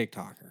also be a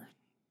TikToker.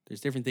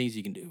 There's different things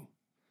you can do.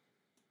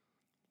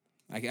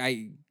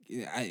 I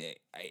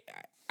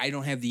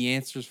don't have the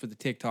answers for the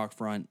TikTok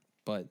front,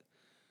 but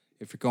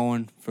if you're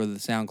going for the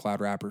SoundCloud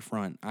rapper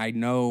front, I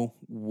know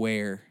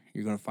where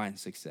you're going to find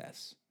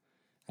success.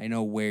 I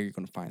know where you're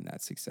going to find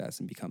that success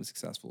and become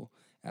successful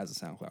as a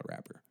SoundCloud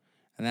rapper.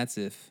 And that's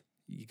if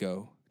you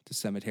go to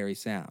Cemetery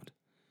Sound.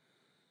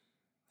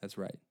 That's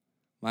right.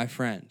 My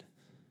friend,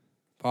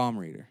 palm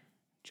reader,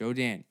 Joe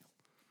Daniel.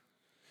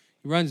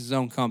 He runs his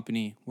own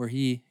company where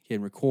he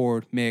can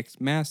record,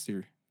 mix,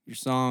 master your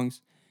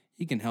songs.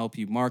 He can help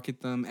you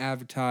market them,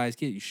 advertise,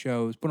 get you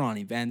shows, put on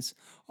events,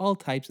 all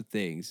types of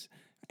things.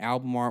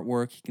 Album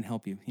artwork, he can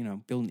help you,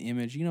 build an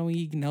image.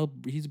 He can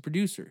help. He's a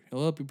producer.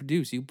 He'll help you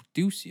produce. He'll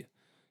produce you.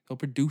 He'll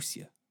produce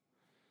you.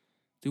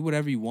 Do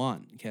whatever you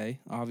want, okay?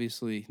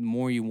 Obviously, the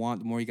more you want,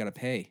 the more you got to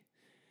pay.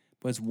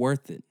 But it's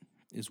worth it.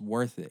 It's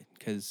worth it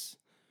because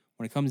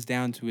when it comes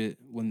down to it,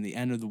 when the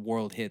end of the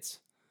world hits,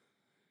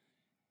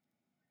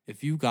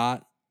 if you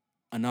got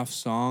enough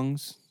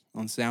songs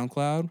on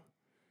SoundCloud,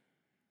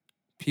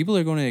 people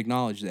are going to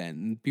acknowledge that,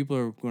 and people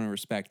are going to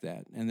respect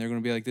that. And they're going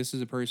to be like, this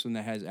is a person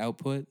that has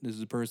output. This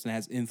is a person that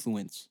has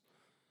influence.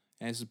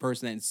 And this is a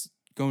person that's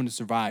going to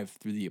survive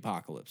through the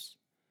apocalypse.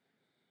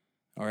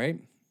 All right?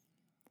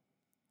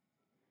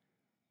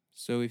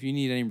 So if you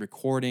need any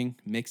recording,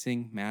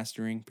 mixing,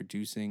 mastering,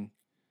 producing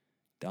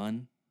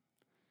done,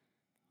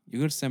 you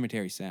go to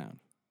Cemetery Sound.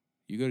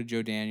 You go to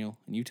Joe Daniel,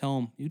 and you tell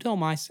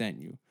him I sent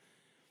you.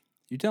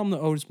 You tell him the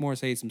Otis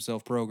Morris Hates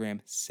Himself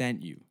program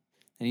sent you.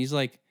 And he's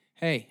like,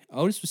 hey,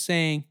 Otis was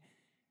saying,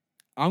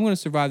 I'm going to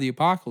survive the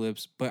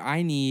apocalypse, but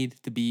I need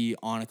to be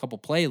on a couple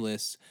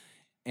playlists,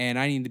 and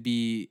I need to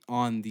be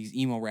on these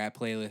emo rap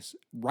playlists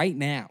right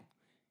now.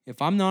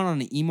 If I'm not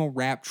on an emo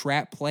rap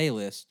trap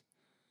playlist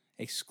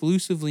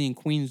exclusively in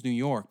Queens, New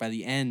York by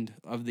the end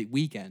of the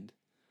weekend,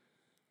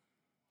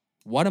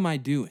 what am I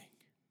doing?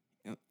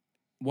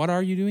 What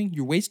are you doing?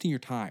 You're wasting your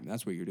time.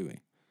 That's what you're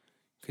doing.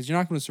 Because you're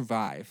not going to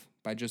survive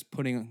by just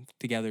putting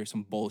together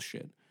some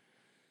bullshit.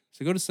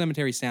 So go to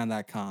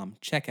cemeterysound.com,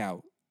 check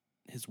out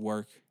his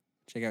work,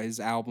 check out his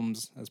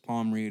albums as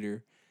Palm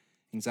Reader,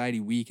 Anxiety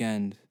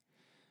Weekend,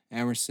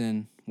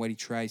 Emerson, Whitey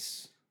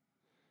Trice,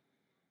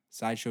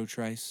 Sideshow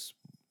Trice.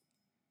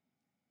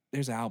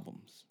 There's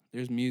albums.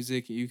 There's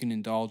music you can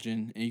indulge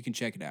in, and you can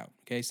check it out.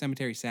 Okay,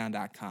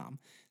 cemeterysound.com.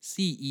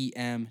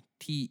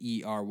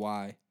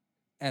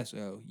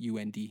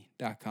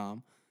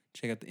 CEMTERYSOUND.com.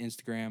 Check out the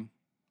Instagram. I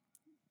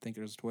think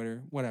there's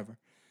Twitter. Whatever.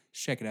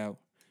 Just check it out.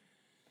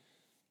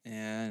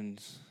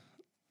 And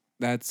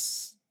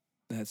that's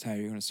how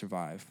you're going to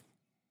survive.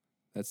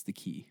 That's the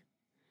key.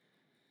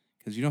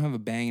 Because you don't have a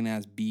banging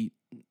ass beat.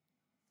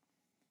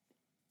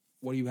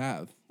 What do you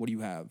have?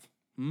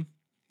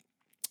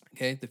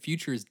 Okay, the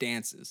future is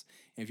dances.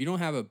 And if you don't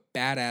have a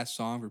badass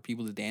song for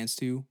people to dance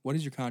to, what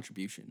is your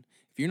contribution?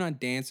 If you're not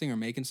dancing or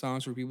making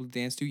songs for people to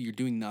dance to, you're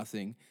doing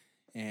nothing,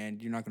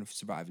 and you're not going to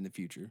survive in the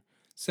future.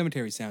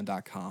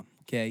 Cemeterysound.com,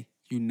 okay?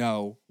 You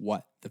know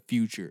what the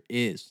future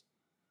is.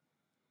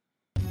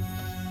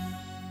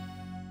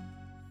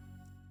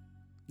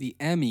 the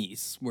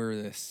Emmys were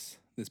this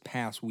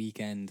past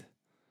weekend,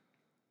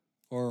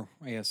 or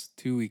I guess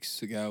 2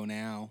 weeks ago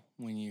now,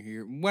 when you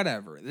hear,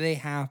 whatever, they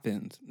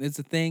happened. It's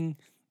a thing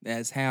that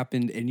has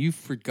happened, and you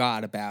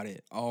forgot about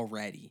it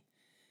already.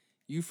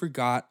 You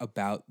forgot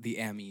about the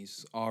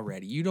Emmys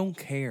already. You don't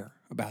care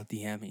about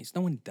the Emmys.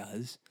 No one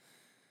does.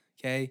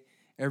 Okay?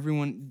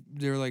 Everyone,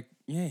 they're like,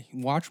 yeah,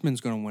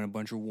 Watchmen's going to win a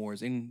bunch of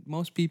awards. And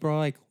most people are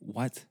like,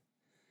 what?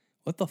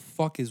 What the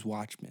fuck is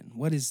Watchmen?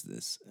 What is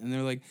this? And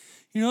they're like,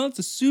 it's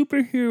a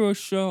superhero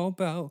show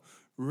about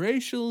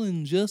racial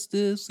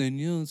injustice.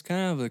 And, it's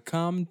kind of a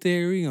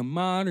commentary on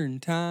modern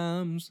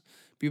times.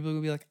 People are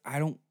going to be like, I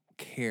don't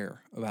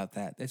care about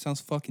that. That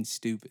sounds fucking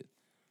stupid.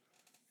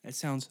 That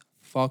sounds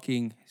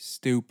fucking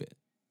stupid.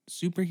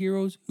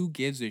 Superheroes? Who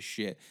gives a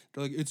shit?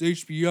 They're like, it's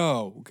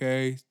HBO,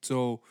 okay?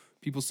 So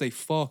people say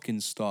fuck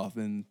and stuff,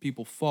 and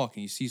people fuck,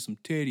 and you see some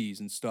titties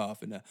and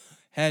stuff, and a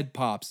head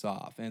pops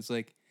off. And it's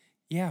like,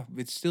 yeah,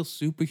 it's still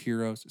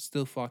superheroes. It's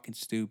still fucking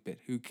stupid.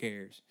 Who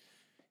cares?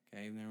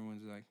 Okay, and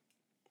everyone's like,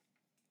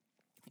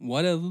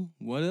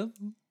 whatever.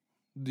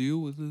 Deal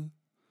with it.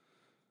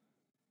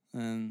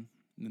 And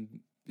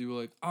then people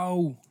are like,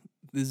 oh,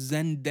 the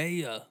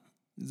Zendaya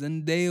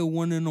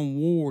won an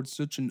award.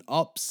 Such an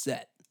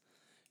upset.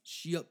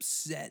 She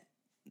upset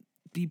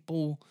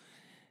people.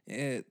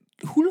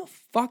 Who the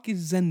fuck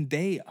is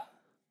Zendaya?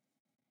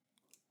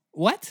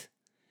 What?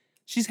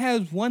 She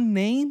has one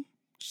name?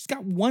 She's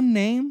got one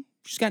name?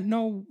 She's got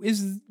no...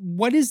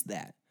 What is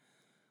that?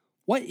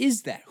 What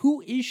is that?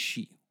 Who is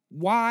she?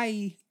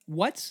 Why?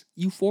 What?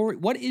 Euphoria?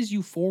 What is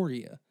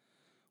Euphoria?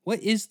 What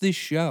is this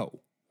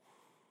show?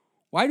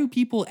 Why do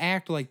people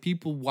act like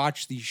people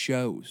watch these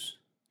shows?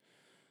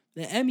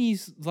 The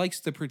Emmys likes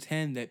to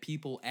pretend that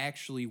people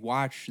actually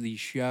watch these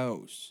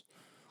shows.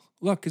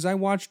 Look, because I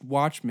watched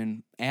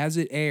Watchmen as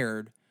it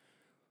aired.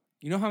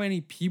 You know how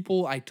many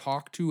people I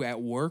talk to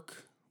at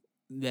work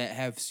that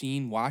have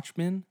seen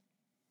Watchmen?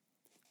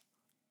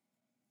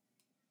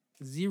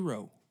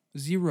 Zero.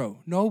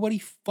 Nobody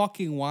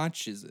fucking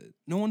watches it.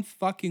 No one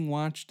fucking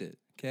watched it,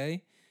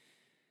 okay?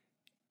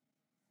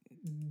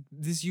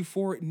 This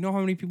Euphoria... You know how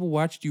many people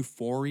watched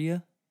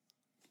Euphoria?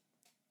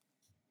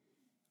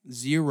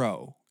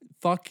 Zero.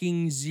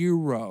 Fucking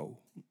zero.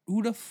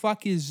 Who the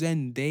fuck is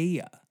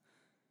Zendaya?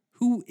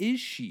 Who is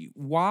she?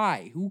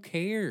 Why? Who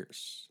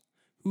cares?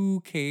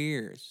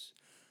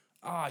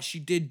 She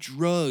did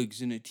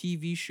drugs in a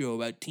TV show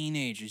about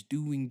teenagers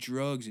doing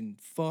drugs and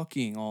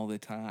fucking all the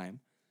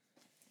time.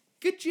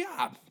 Good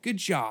job.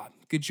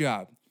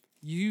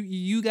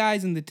 You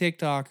guys and the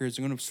TikTokers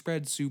are going to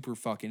spread super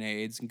fucking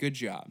AIDS, and good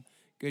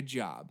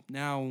job.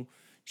 Now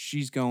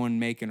she's going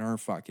making her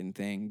fucking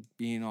thing,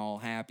 being all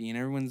happy, and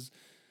everyone's,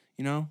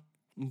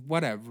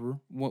 whatever.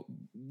 What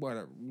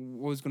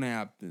was going to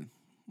happen?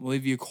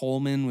 Olivia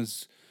Colman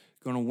was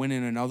going to win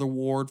another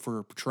award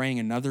for portraying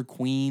another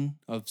queen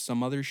of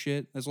some other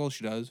shit. That's all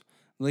she does.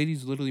 The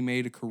lady's literally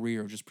made a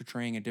career of just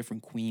portraying a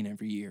different queen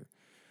every year.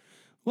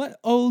 What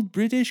old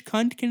British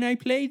cunt can I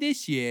play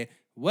this year?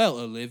 Well,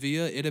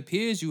 Olivia, it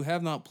appears you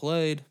have not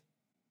played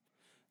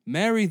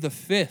Mary the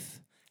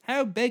Fifth.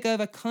 How big of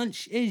a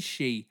cunt is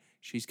she?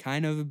 She's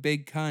kind of a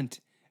big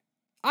cunt.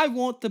 I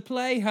want to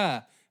play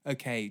her.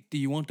 Okay, do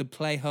you want to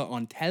play her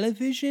on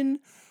television,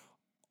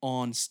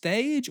 on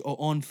stage, or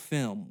on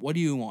film? What do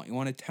you want? You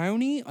want a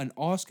Tony, an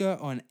Oscar,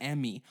 or an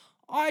Emmy?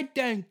 I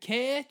don't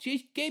care.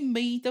 Just give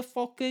me the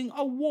fucking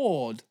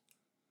award.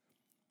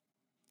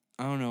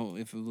 I don't know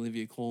if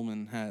Olivia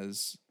Colman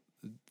has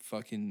a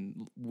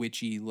fucking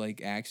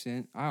witchy-like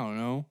accent. I don't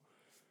know.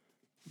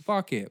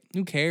 Fuck it.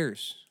 Who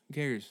cares?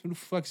 Who the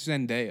fuck's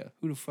Zendaya?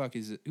 Who the fuck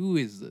is it? Who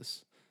is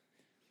this?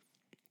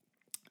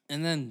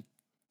 And then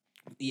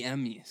the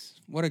Emmys.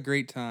 What a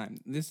great time.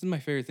 This is my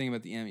favorite thing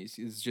about the Emmys.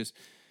 Is just,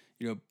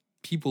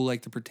 people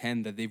like to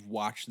pretend that they've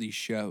watched these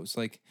shows.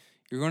 Like,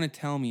 you're going to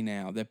tell me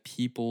now that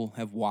people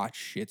have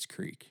watched Schitt's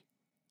Creek.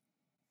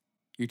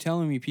 You're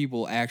telling me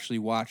people actually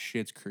watch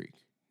Schitt's Creek.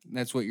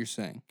 That's what you're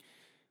saying.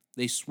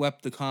 They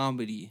swept the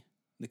comedy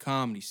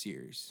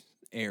series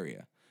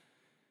area.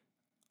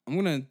 I'm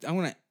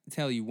gonna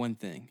tell you one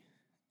thing.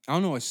 I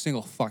don't know a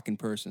single fucking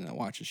person that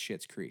watches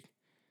Schitt's Creek.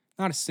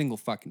 Not a single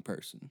fucking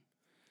person.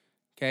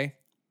 Okay?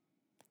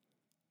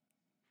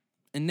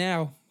 And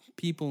now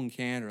people in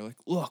Canada are like,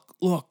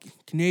 look,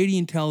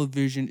 Canadian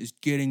television is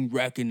getting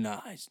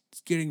recognized.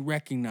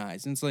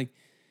 And it's like,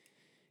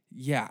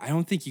 yeah, I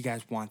don't think you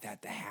guys want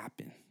that to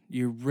happen.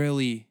 You're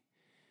really...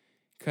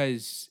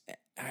 Because,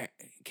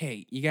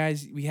 you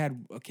guys,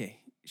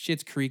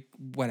 Schitt's Creek,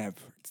 whatever.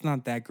 It's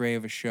not that great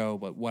of a show,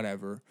 but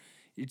whatever.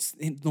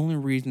 The only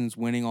reason it's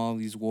winning all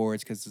these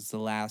awards because it's the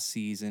last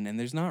season, and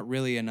there's not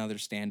really another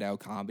standout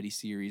comedy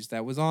series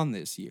that was on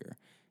this year.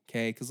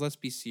 Okay, because let's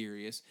be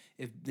serious.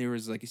 If there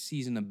was like a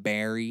season of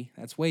Barry,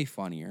 that's way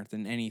funnier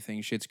than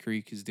anything Schitt's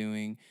Creek is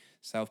doing.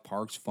 South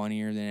Park's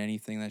funnier than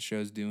anything that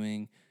show's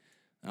doing.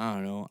 I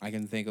don't know. I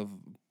can think of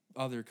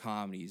other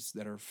comedies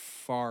that are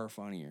far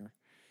funnier.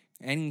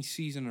 Any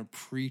season of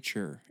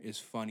Preacher is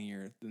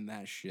funnier than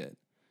that shit.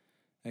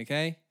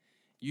 Okay?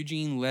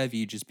 Eugene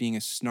Levy just being a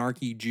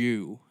snarky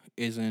Jew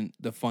isn't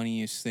the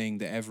funniest thing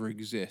to ever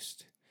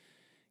exist.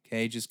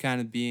 Okay, just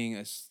kind of being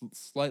a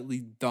slightly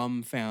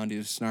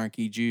dumbfounded,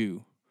 snarky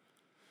Jew.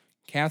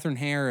 Catherine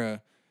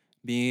Hara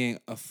being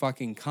a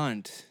fucking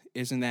cunt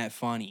isn't that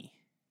funny.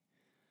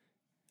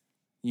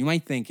 You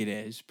might think it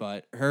is,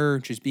 but her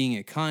just being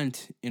a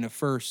cunt in a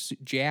fur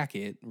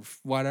jacket, or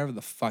whatever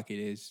the fuck it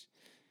is,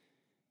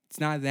 it's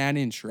not that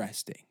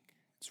interesting.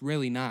 It's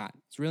really not.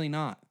 It's really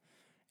not.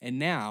 And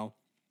now,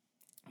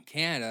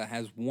 Canada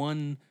has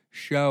one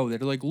show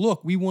that are like,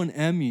 look, we won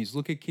Emmys.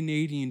 Look at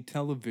Canadian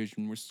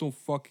television. We're so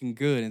fucking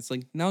good. And it's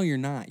like, no, you're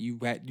not. You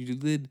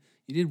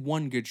did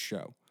one good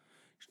show.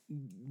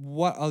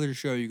 What other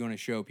show are you going to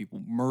show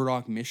people?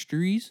 Murdoch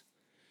Mysteries?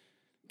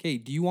 Okay,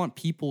 do you want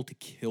people to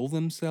kill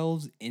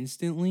themselves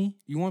instantly?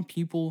 Do you want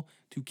people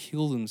to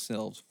kill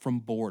themselves from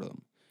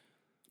boredom?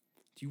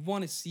 Do you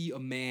want to see a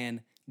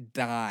man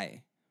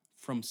die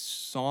from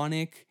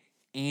sonic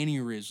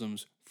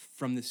aneurysms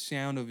from the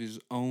sound of his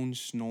own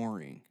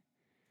snoring?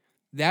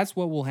 That's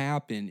what will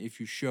happen if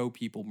you show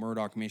people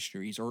Murdoch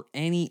Mysteries or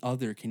any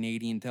other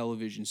Canadian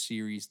television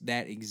series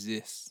that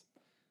exists.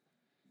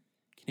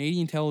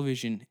 Canadian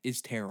television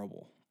is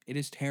terrible. It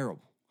is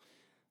terrible.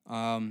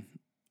 The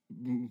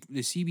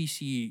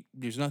CBC,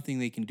 there's nothing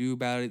they can do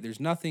about it.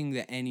 There's nothing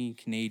that any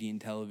Canadian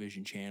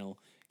television channel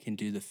can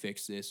do to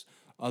fix this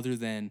other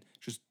than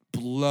just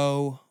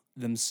blow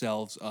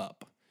themselves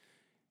up.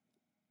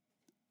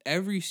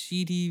 Every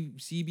CBC,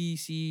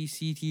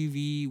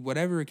 CTV,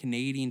 whatever a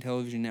Canadian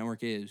television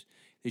network is,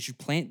 they should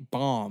plant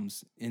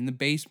bombs in the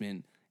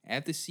basement,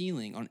 at the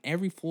ceiling, on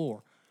every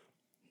floor,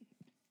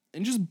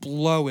 and just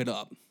blow it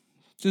up.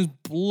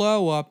 Just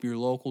blow up your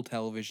local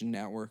television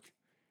network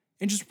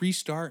and just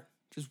restart.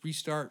 Just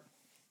restart.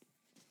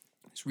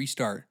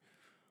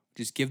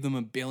 Just give them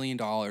 $1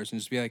 billion and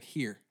just be like,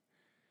 here.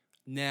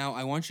 Now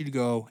I want you to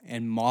go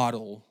and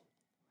model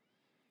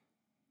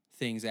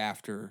things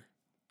after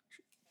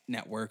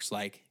networks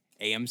like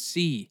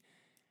AMC,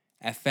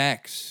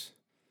 FX,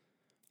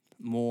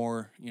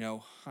 more,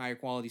 higher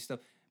quality stuff.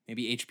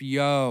 Maybe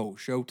HBO,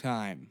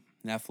 Showtime,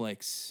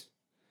 Netflix.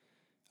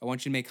 I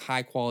want you to make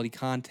high quality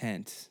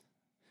content.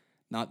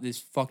 Not this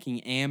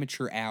fucking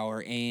amateur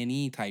hour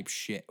A&E type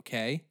shit,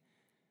 okay?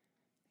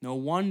 No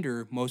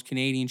wonder most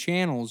Canadian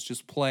channels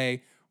just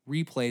play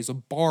replays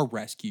of Bar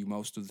Rescue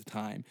most of the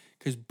time.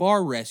 Because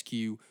Bar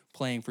Rescue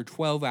playing for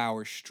 12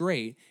 hours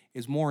straight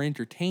is more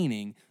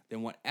entertaining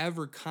than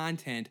whatever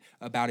content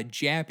about a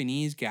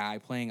Japanese guy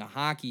playing a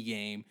hockey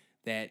game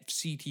that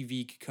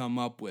CTV could come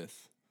up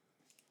with.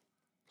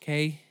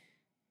 Okay?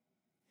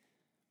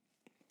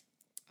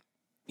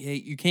 Yeah,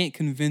 you can't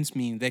convince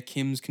me that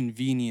Kim's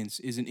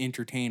Convenience is an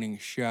entertaining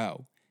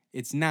show.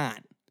 It's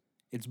not.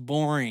 It's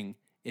boring.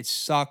 It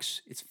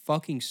sucks. It's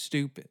fucking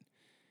stupid.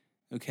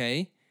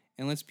 Okay?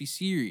 And let's be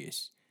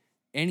serious.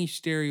 Any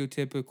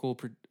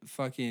stereotypical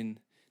fucking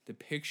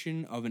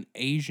depiction of an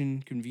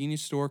Asian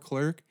convenience store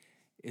clerk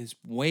is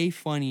way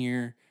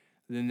funnier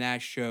than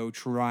that show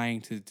trying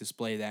to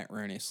display that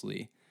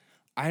earnestly.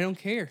 I don't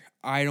care.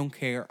 I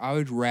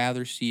would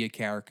rather see a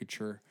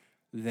caricature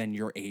than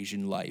your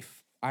Asian life.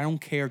 I don't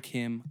care,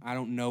 Kim. I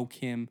don't know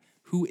Kim.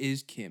 Who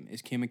is Kim?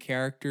 Is Kim a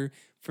character?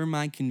 For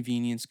my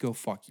convenience, go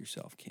fuck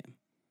yourself, Kim.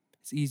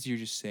 It's easier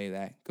to just say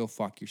that. Go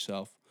fuck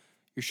yourself.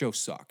 Your show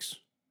sucks.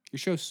 Your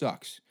show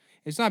sucks.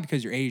 It's not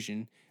because you're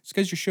Asian. It's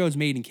because your show is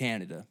made in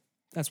Canada.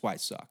 That's why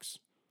it sucks.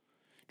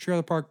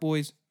 Trailer Park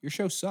Boys, your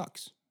show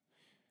sucks.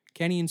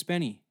 Kenny and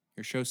Spenny,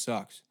 your show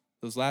sucks.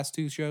 Those last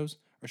two shows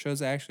are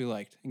shows I actually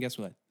liked. And guess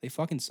what? They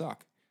fucking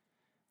suck.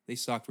 They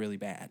suck really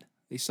bad.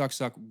 They suck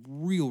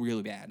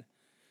really bad.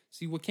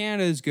 See, what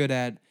Canada is good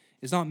at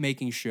is not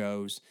making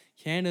shows.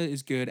 Canada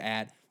is good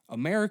at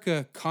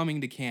America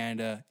coming to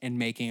Canada and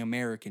making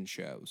American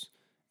shows.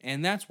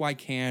 And that's why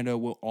Canada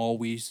will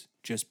always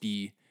just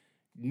be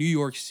New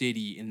York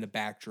City in the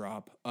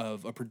backdrop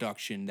of a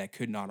production that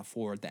could not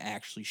afford to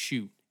actually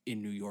shoot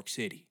in New York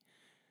City.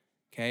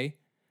 Okay?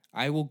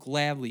 I will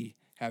gladly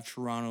have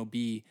Toronto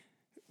be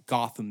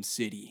Gotham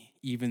City,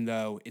 even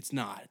though it's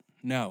not.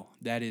 No,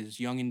 that is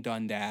Yonge and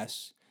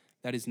Dundas.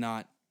 That is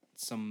not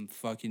some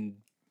fucking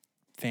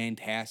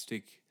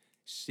fantastic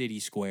city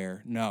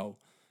square. No,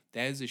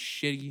 that is a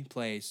shitty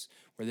place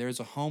where there's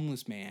a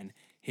homeless man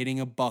hitting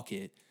a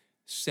bucket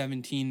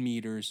 17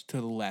 meters to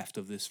the left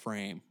of this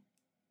frame.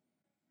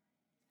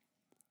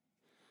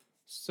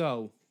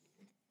 So,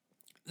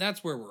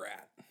 that's where we're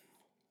at.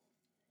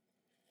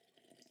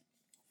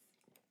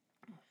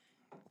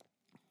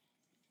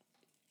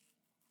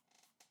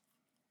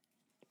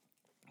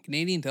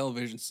 Canadian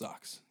television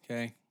sucks,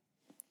 okay?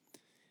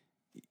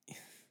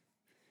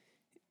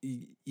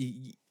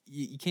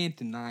 You can't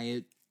deny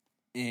it,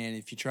 and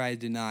if you try to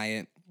deny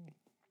it,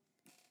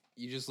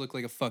 you just look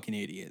like a fucking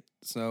idiot.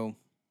 So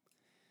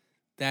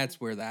that's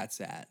where that's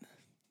at.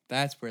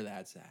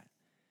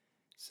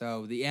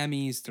 So the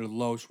Emmys, they're the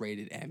lowest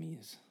rated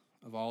Emmys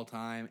of all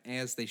time,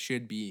 as they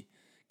should be,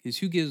 because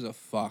who gives a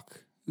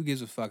fuck? Who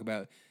gives a fuck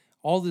about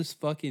all this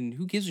fucking,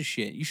 who gives a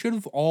shit? They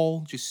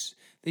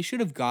should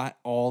have got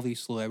all these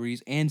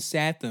celebrities and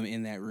sat them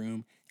in that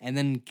room and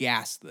then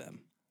gassed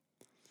them.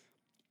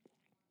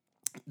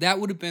 That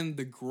would have been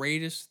the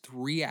greatest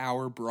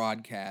 3-hour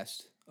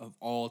broadcast of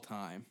all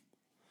time.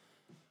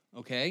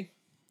 Okay?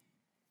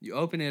 You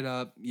open it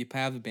up, you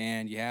have the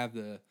band, you have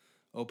the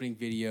opening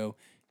video.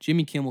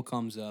 Jimmy Kimmel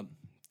comes up,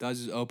 does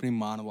his opening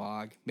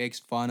monologue, makes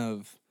fun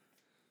of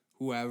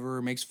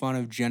whoever, makes fun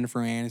of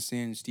Jennifer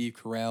Aniston and Steve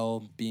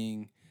Carell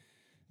being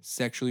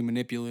sexually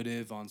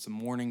manipulative on some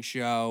morning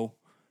show.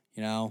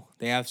 You know,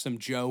 they have some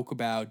joke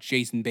about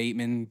Jason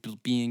Bateman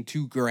being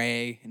too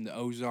gray in the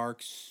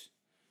Ozarks.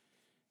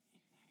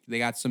 They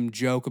got some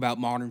joke about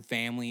Modern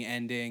Family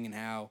ending and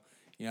how,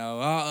 you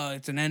know,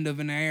 it's an end of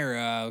an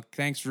era.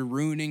 Thanks for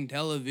ruining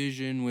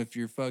television with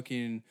your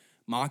fucking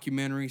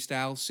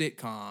mockumentary-style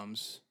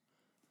sitcoms.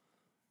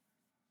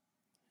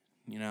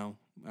 You know,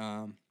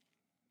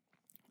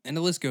 and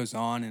the list goes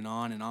on and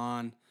on and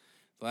on.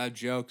 They'll have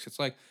jokes. It's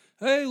like,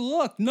 hey,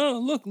 look,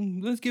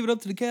 let's give it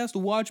up to the cast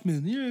of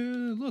Watchmen.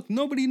 Yeah, look,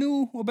 nobody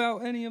knew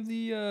about any of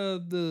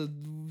the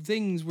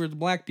things where the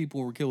black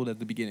people were killed at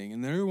the beginning.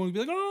 And then everyone would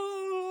be like,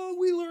 oh,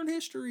 we learn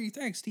history.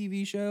 Thanks,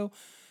 TV show.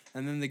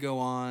 And then they go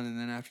on, and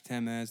then after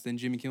 10 minutes, then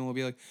Jimmy Kimmel will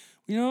be like,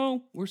 you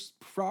know, we're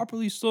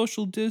properly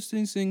social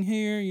distancing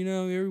here. You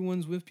know,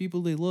 everyone's with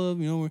people they love.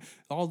 You know,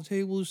 all the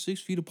tables are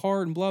 6 feet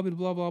apart and blah, blah,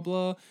 blah, blah,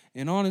 blah.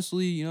 And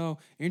honestly, you know,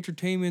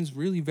 entertainment's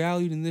really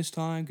valued in this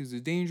time because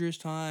it's a dangerous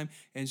time.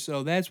 And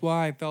so that's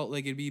why I felt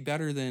like it'd be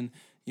better than,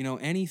 you know,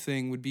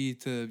 anything would be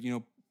to, you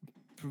know,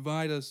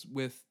 provide us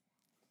with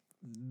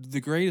the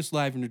greatest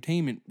live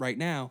entertainment right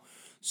now.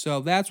 So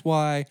that's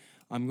why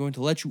I'm going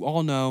to let you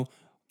all know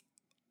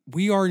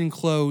we are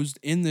enclosed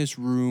in this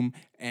room,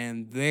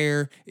 and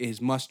there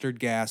is mustard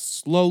gas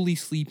slowly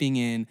sleeping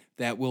in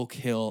that will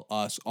kill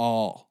us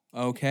all.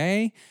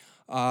 Okay?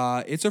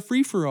 It's a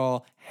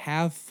free-for-all.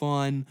 Have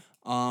fun.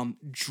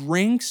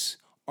 Drinks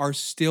are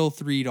still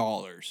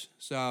 $3.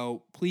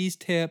 So please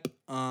tip.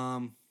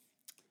 Have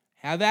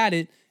at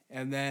it.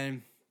 And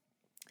then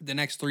the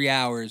next 3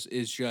 hours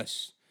is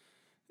just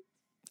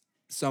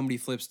somebody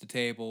flips the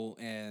table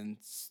and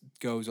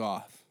goes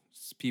off.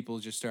 People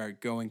just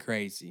start going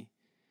crazy.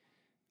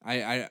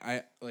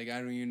 I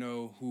don't even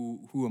know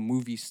who a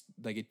movie,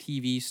 like a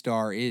TV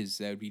star is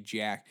that would be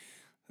Jack.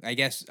 I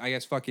guess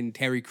fucking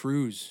Terry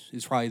Crews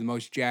is probably the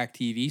most Jack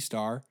TV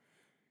star.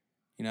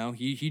 You know,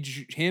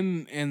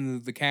 him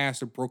and the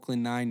cast of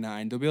Brooklyn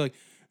Nine-Nine, they'll be like,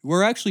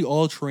 we're actually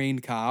all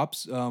trained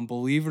cops.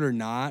 Believe it or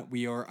not,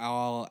 we are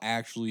all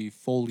actually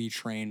fully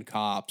trained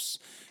cops.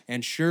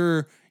 And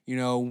sure, you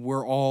know,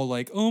 we're all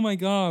like, oh my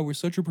God, we're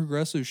such a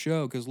progressive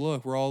show. Because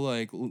look, we're all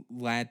like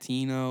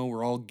Latino,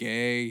 we're all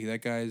gay.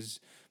 That guy's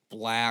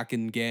black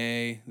and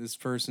gay. This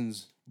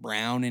person's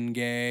brown and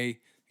gay.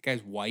 That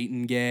guy's white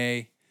and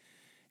gay.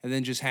 And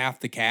then just half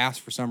the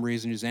cast, for some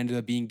reason, just ended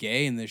up being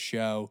gay in this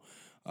show.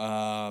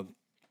 And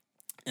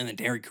then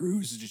Terry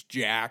Crews is just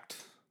jacked.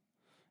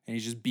 And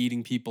he's just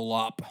beating people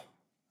up.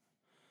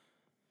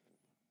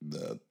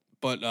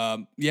 But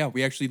yeah,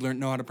 we actually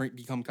know how to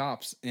become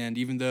cops. And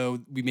even though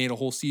we made a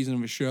whole season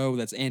of a show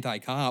that's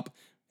anti-cop,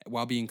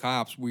 while being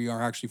cops, we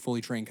are actually fully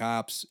trained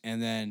cops.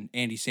 And then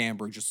Andy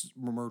Samberg just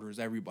murders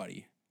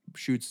everybody.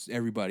 Shoots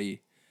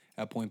everybody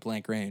at point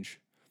blank range.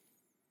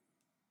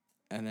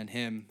 And then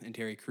him and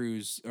Terry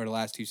Crews are the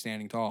last two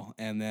standing tall.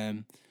 And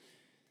then,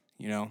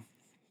 you know,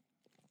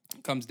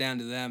 it comes down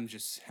to them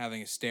just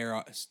having a stare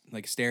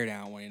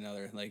down at one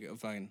another, like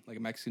a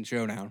Mexican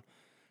showdown.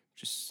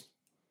 Just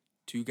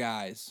two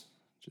guys,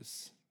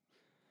 just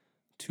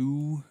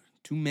two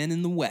men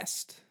in the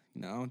West.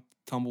 You know,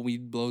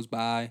 tumbleweed blows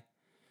by.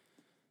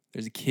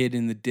 There's a kid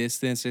in the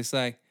distance. It's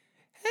like,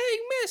 hey,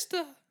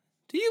 mister,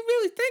 do you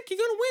really think you're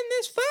going to win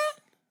this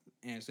fight?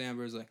 And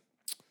Samberg's like,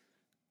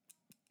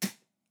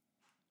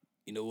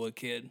 you know what,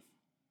 kid?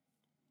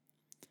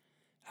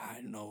 I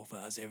don't know if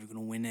I was ever going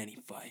to win any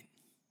fight.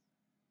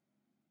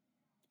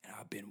 And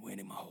I've been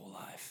winning my whole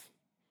life.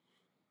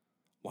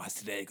 Why's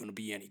today going to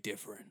be any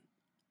different?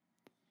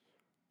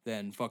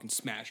 Then fucking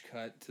smash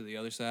cut to the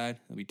other side.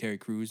 It'll be Terry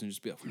Crews and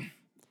just be like,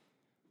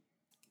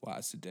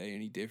 why's today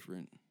any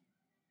different?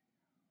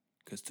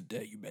 Because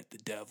today you met the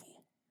devil.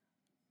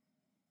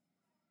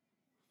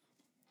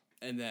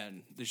 And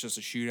then there's just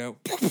a shootout.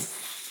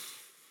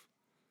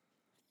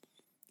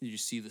 You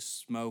just see the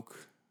smoke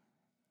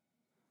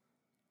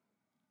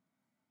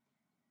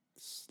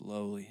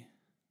slowly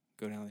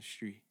go down the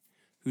street.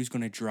 Who's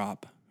going to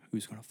drop?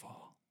 Who's going to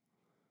fall?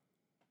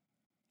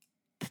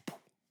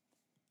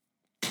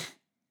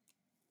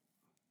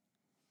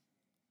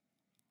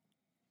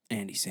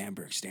 Andy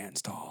Samberg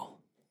stands tall.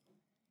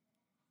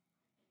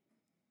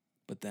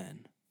 But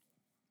then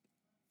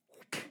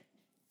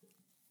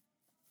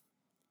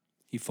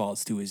he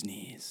falls to his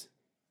knees.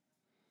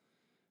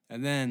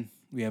 And then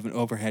we have an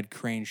overhead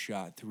crane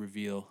shot to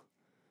reveal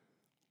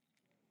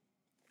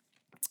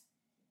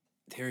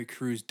Terry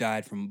Crews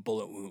died from a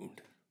bullet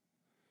wound.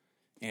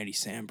 Andy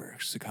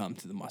Samberg succumbed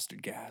to the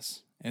mustard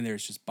gas. And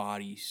there's just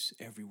bodies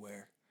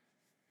everywhere.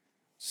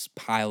 just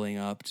piling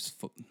up.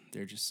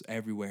 They're just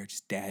everywhere,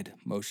 just dead,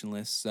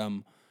 motionless.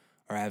 Some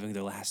are having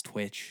their last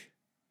twitch.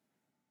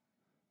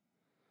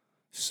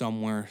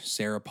 Somewhere,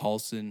 Sarah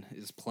Paulson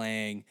is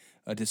playing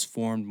a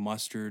disformed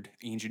mustard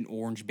Agent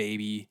Orange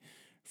baby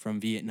from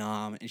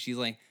Vietnam. And she's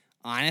like,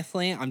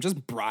 honestly, I'm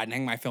just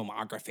broadening my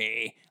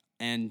filmography.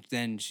 And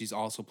then she's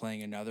also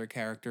playing another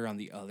character on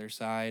the other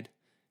side.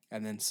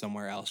 And then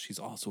somewhere else, she's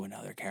also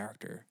another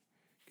character.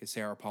 Because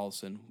Sarah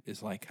Paulson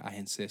is like, I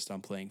insist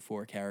on playing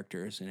 4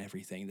 characters in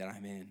everything that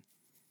I'm in.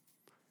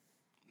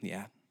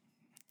 Yeah.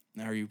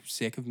 Are you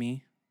sick of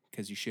me?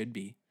 Because you should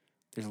be.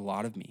 There's a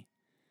lot of me.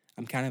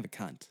 I'm kind of a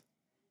cunt.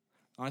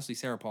 Honestly,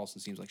 Sarah Paulson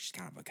seems like she's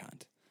kind of a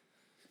cunt.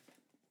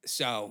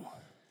 So,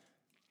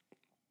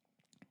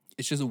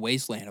 it's just a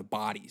wasteland of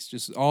bodies.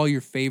 Just all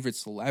your favorite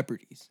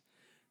celebrities.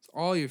 It's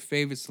all your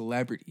favorite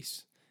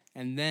celebrities.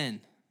 And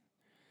then,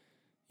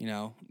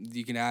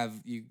 you can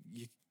have,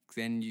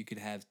 then you could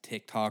have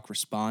TikTok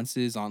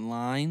responses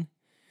online.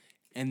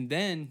 And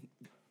then,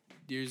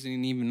 there's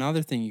even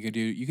another thing you could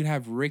do. You could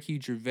have Ricky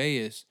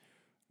Gervais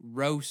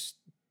roast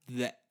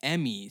the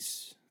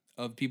Emmys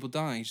of people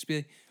dying. Just be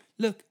like,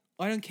 look,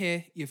 I don't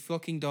care, you're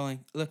fucking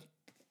dying. Look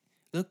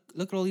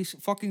at all these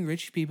fucking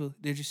rich people.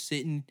 They're just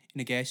sitting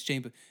in a gas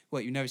chamber.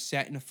 What, you've never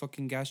sat in a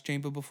fucking gas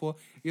chamber before?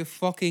 You're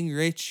fucking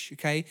rich,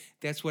 okay?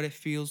 That's what it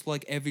feels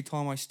like every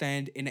time I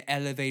stand in an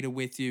elevator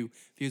with you.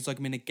 Feels like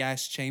I'm in a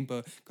gas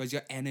chamber because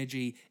your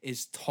energy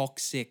is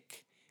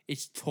toxic.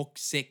 It's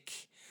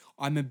toxic.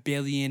 I'm a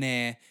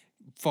billionaire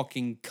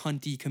fucking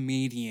cunty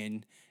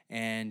comedian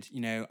and,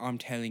 I'm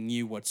telling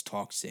you what's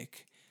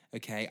toxic.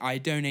 Okay, I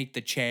donate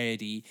the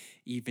charity,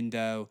 even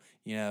though,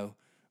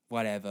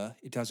 whatever.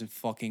 It doesn't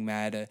fucking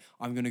matter.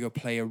 I'm going to go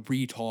play a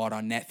retard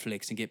on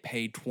Netflix and get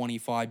paid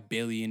 $25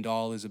 billion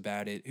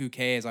about it. Who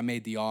cares? I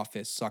made The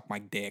Office. Suck my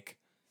dick.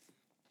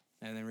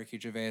 And then Ricky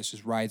Gervais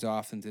just rides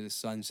off into the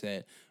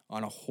sunset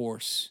on a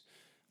horse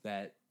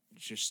that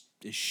just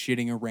is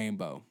shitting a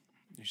rainbow.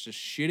 It's just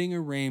shitting a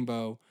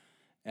rainbow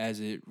as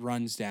it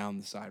runs down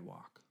the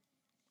sidewalk.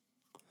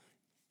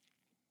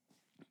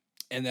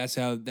 And that's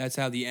how the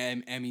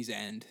Emmys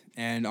end.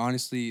 And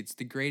honestly, it's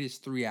the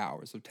greatest 3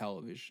 hours of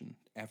television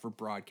ever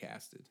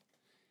broadcasted.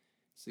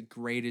 It's the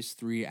greatest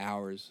 3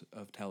 hours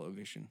of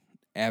television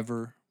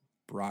ever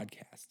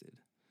broadcasted.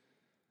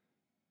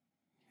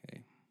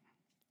 Okay.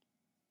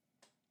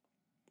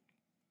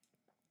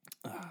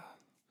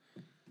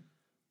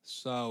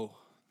 So,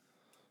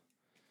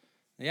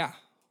 yeah.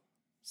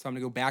 It's time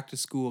to go back to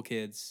school,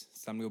 kids.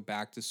 It's time to go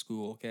back to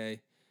school,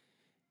 okay?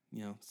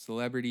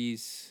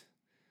 Celebrities.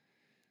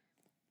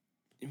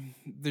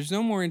 There's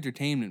no more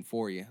entertainment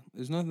for you.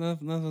 There's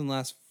nothing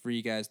less for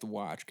you guys to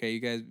watch, okay?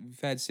 You've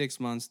had 6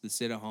 months to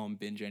sit at home,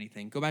 binge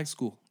anything. Go back to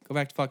school. Go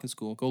back to fucking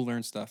school. Go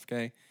learn stuff,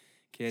 okay?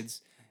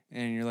 Kids.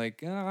 And you're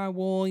like,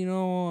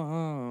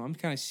 I'm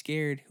kind of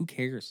scared. Who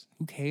cares?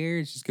 Who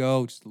cares? Just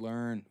go. Just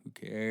learn. Who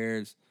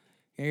cares?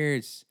 Who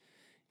cares?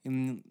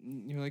 And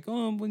you're like,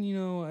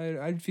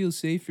 I'd feel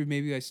safer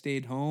maybe I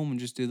stayed home and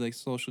just did like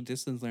social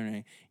distance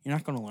learning. You're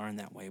not going to learn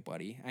that way,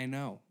 buddy. I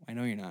know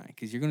you're not.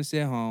 Because you're going to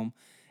sit at home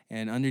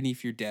and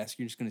underneath your desk,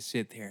 you're just going to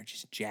sit there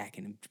just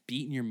jacking and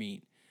beating your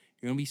meat.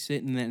 You're going to be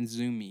sitting in that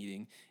Zoom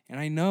meeting. And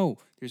I know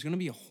there's going to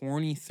be a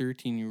horny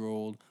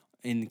 13-year-old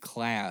in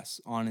class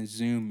on a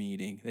Zoom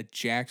meeting that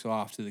jacks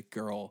off to the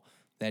girl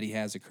that he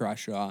has a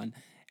crush on.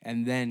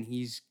 And then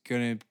he's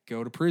going to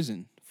go to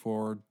prison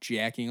for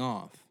jacking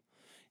off.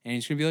 And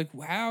he's going to be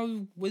like,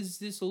 how was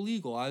this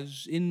illegal? I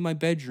was in my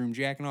bedroom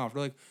jacking off.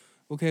 They're like,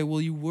 okay,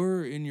 well, you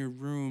were in your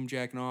room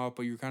jacking off,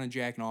 but you're kind of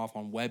jacking off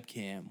on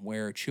webcam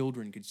where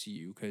children could see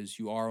you because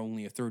you are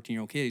only a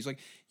 13-year-old kid. He's like,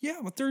 yeah,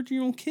 I'm a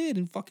 13-year-old kid,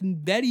 and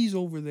fucking Betty's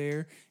over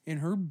there in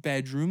her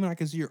bedroom, and I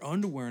can see your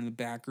underwear in the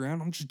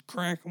background. I'm just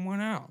cracking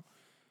one out.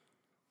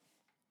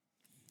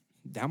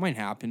 That might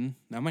happen.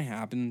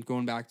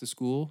 Going back to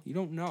school. You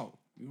don't know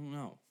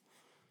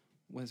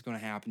what's going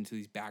to happen to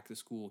these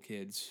back-to-school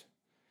kids.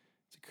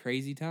 It's a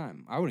crazy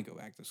time. I wouldn't go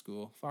back to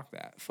school. Fuck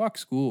that. Fuck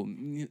school.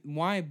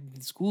 Why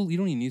school? You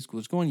don't even need school.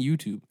 Just go on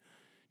YouTube.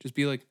 Just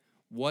be like,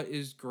 what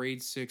is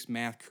grade 6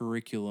 math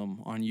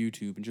curriculum on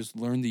YouTube? And just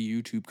learn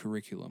the YouTube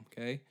curriculum,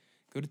 okay?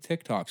 Go to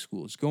TikTok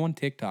school. Just go on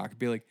TikTok and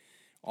be like,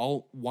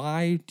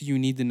 why do you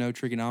need to know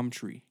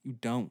trigonometry? You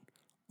don't.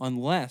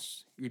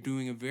 Unless you're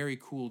doing a very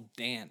cool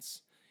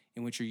dance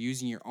in which you're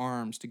using your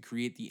arms to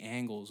create the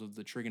angles of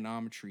the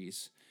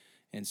trigonometries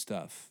and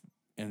stuff.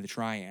 And the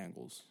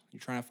triangles. You're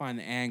trying to find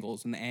the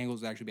angles, and the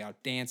angles actually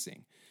about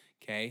dancing.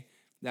 Okay?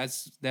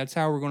 That's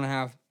how we're going to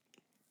have...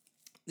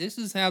 This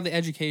is how the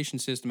education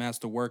system has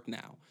to work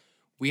now.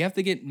 We have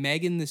to get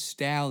Megan Thee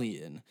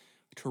Stallion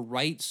to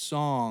write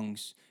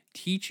songs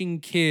teaching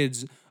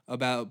kids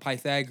about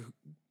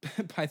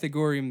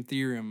Pythagorean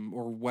theorem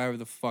or whatever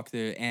the fuck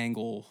the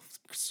angle,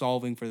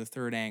 solving for the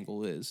third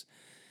angle is.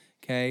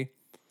 Okay?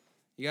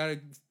 You got a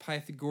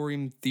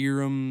Pythagorean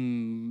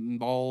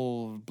theorem,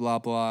 all blah,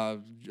 blah,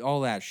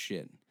 all that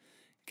shit.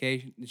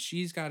 Okay?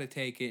 She's got to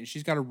take it, and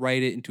she's got to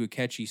write it into a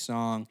catchy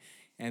song,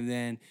 and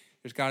then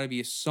there's got to be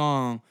a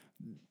song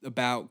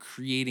about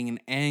creating an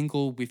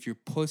angle with your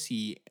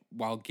pussy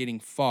while getting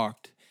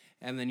fucked,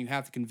 and then you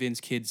have to convince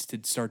kids to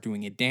start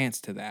doing a dance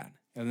to that.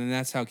 And then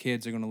that's how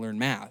kids are going to learn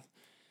math.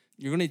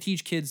 You're going to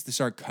teach kids to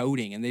start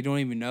coding, and they don't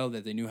even know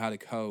that they knew how to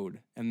code.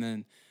 And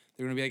then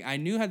they're going to be like, I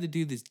knew how to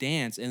do this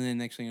dance. And then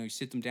next thing you know, you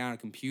sit them down at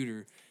a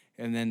computer,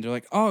 and then they're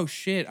like, oh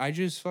shit, I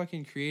just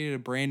fucking created a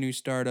brand new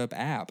startup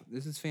app.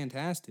 This is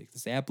fantastic.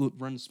 This app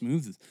runs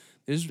smooth.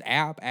 This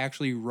app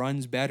actually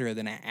runs better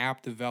than an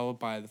app developed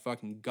by the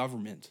fucking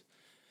government.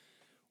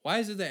 Why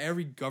is it that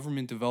every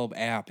government developed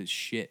app is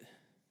shit?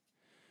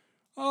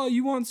 Oh,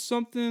 you want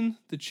something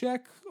to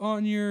check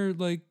on your,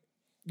 like,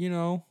 you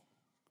know,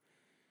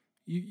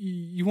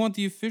 you want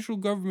the official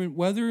government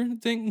weather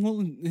thing?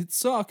 Well, it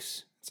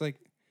sucks. It's like,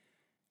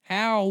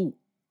 how?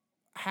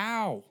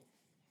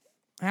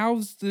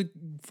 How's the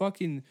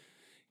fucking,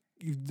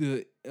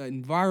 the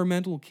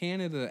Environmental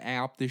Canada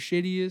app the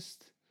shittiest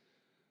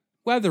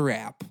weather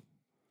app?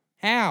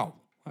 How?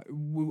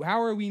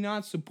 How are we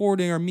not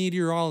supporting our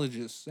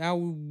meteorologists? How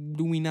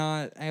do we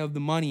not have the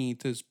money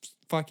to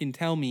fucking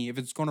tell me if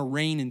it's going to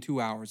rain in 2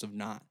 hours or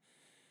not?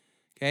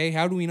 Okay,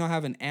 how do we not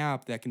have an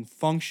app that can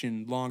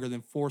function longer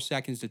than 4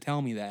 seconds to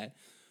tell me that?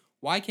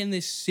 Why can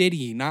this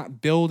city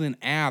not build an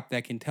app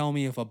that can tell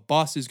me if a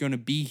bus is going to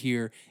be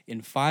here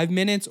in 5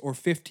 minutes or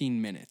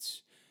 15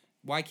 minutes?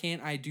 Why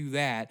can't I do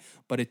that?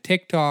 But a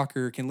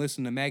TikToker can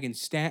listen to Megan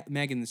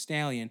the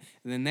Stallion,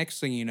 and the next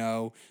thing you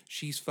know,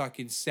 she's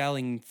fucking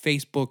selling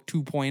Facebook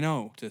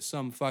 2.0 to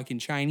some fucking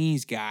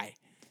Chinese guy.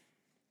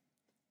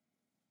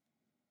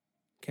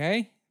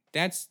 Okay?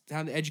 That's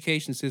how the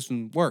education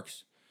system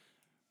works.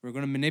 We're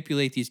going to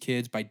manipulate these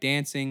kids by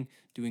dancing,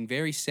 doing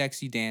very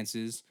sexy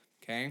dances,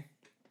 okay?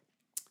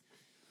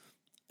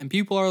 And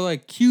people are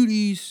like,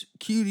 cuties,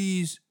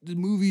 the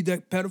movie,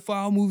 that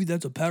pedophile movie,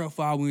 that's a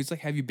pedophile movie. It's like,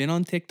 have you been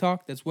on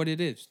TikTok? That's what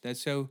it is.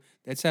 That's how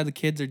the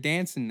kids are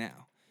dancing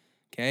now,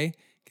 okay?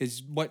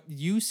 Because what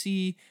you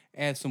see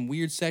as some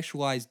weird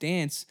sexualized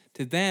dance,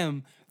 to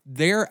them,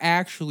 they're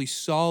actually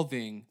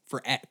solving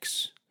for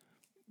X.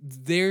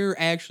 They're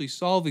actually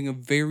solving a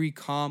very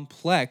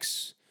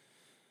complex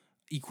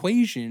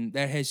equation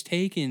that has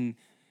taken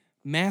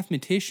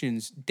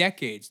mathematicians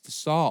decades to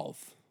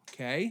solve,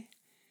 okay?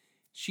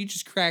 She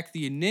just cracked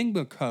the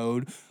Enigma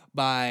code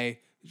by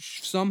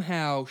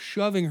somehow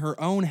shoving her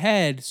own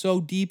head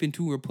so deep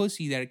into her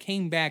pussy that it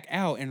came back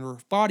out and her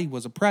body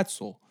was a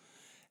pretzel.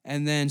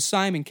 And then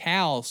Simon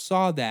Cowell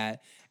saw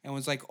that and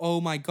was like,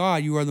 oh my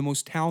God, you are the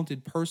most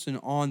talented person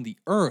on the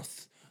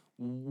earth.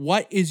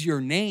 What is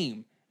your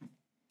name?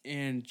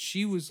 And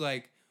she was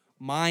like,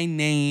 my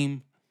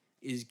name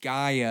is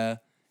Gaia,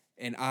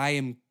 and I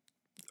am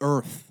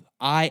Earth.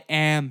 I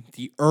am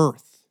the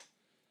Earth.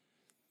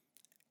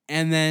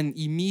 And then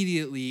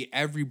immediately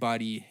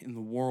everybody in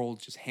the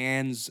world just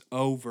hands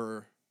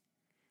over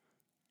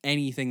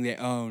anything they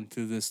own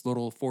to this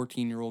little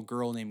 14-year-old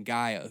girl named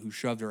Gaia who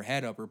shoved her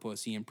head up her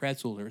pussy and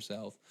pretzeled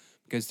herself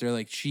because they're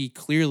like, she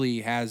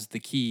clearly has the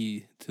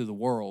key to the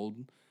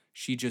world.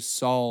 She just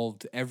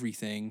solved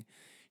everything.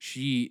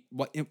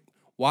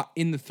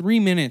 In the 3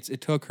 minutes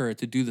it took her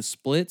to do the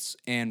splits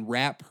and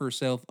wrap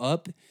herself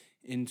up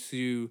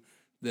into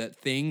that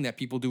thing that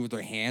people do with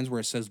their hands where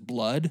it says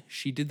blood,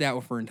 she did that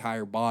with her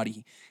entire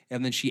body.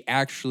 And then she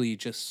actually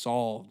just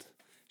solved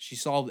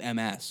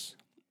MS.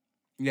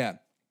 Yeah.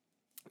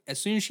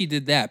 As soon as she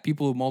did that,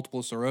 people with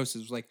multiple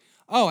sclerosis was like,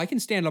 oh, I can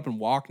stand up and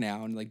walk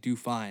now and like do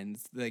fine.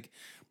 It's like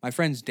my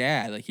friend's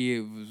dad, like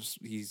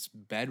he's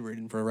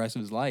bedridden for the rest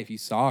of his life. He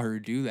saw her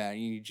do that and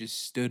he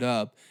just stood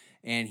up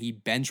and he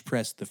bench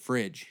pressed the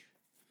fridge.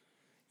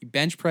 He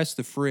bench pressed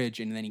the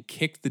fridge and then he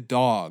kicked the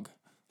dog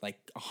like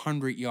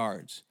 100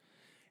 yards.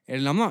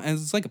 And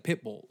it's like a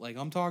pit bull. Like,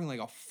 I'm talking like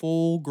a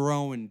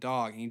full-grown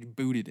dog. And he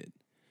booted it.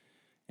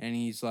 And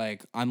he's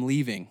like, I'm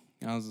leaving.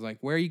 And I was like,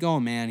 where are you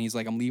going, man? He's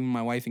like, I'm leaving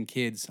my wife and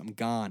kids. I'm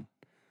gone.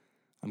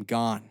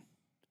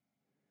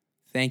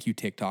 Thank you,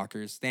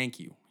 TikTokers. Thank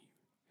you.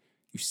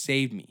 You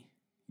saved me.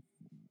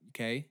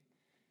 Okay?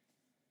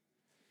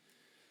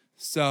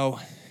 So,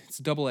 it's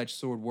a double-edged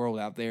sword world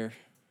out there.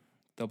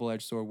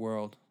 Double-edged sword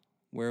world.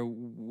 What are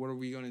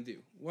we going to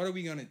do? What are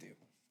we going to do?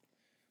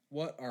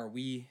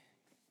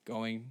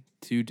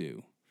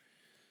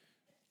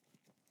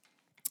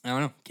 I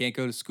don't know. Can't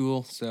go to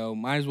school, so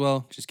might as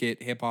well just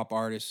get hip-hop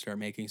artists, start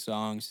making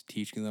songs,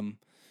 teaching them,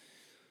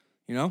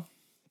 you know?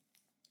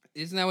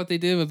 Isn't that what they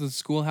did with the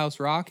Schoolhouse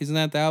Rock? Isn't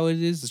that what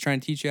it is? It's trying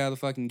to teach you how to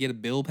fucking get a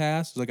bill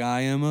passed. It's like,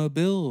 I am a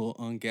bill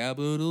on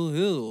Capitol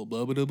Hill,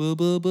 blah, blah, blah,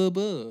 blah, blah,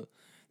 blah.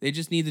 They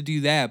just need to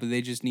do that, but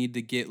they just need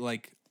to get,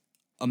 like,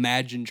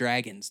 Imagine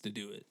Dragons to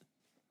do it.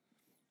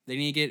 They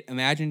need to get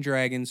Imagine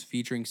Dragons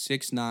featuring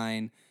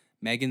 6ix9ine,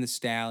 Megan the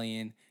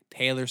Stallion,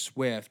 Taylor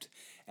Swift,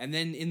 and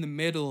then in the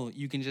middle,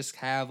 you can just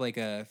have like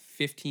a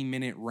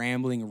 15-minute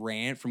rambling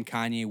rant from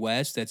Kanye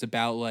West that's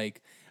about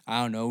like,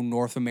 I don't know,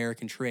 North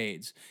American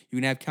trades. You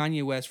can have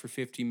Kanye West for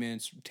 15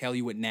 minutes tell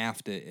you what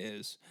NAFTA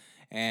is.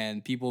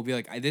 And people will be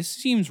like, this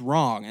seems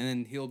wrong. And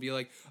then he'll be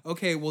like,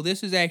 okay, well,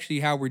 this is actually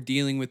how we're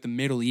dealing with the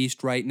Middle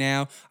East right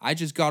now. I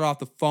just got off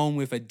the phone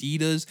with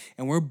Adidas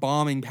and we're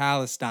bombing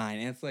Palestine.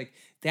 And it's like,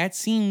 that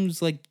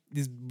seems like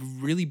this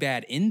really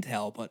bad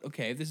intel. But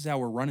okay, if this is how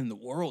we're running the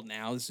world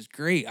now, this is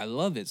great. I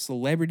love it.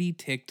 Celebrity,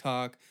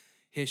 TikTok,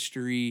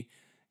 history,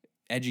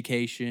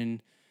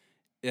 education.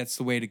 That's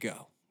the way to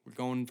go. We're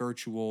going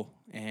virtual,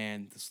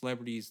 and the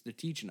celebrities, they're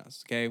teaching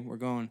us, okay? We're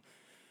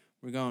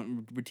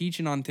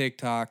teaching on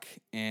TikTok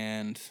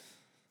and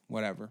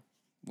whatever.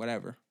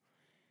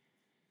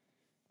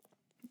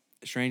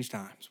 Strange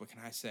times. What can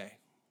I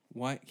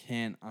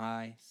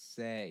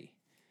say?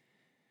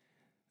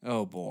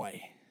 Oh,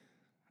 boy.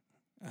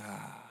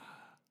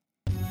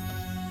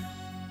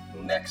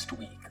 Next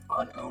week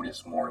on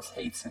Otis Morris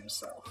Hates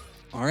Himself.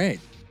 All right.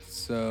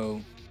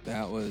 So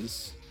that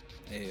was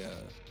a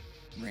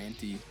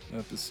ranty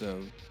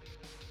episode.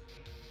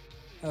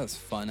 That was a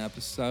fun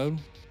episode.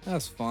 That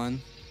was fun.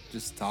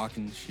 Just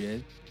talking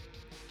shit.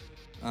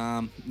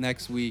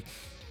 Next week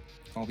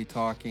I'll be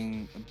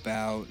talking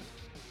about,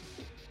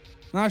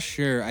 not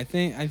sure. I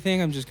think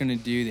I'm just gonna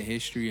do the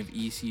history of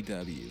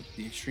ECW,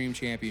 the Extreme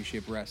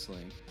Championship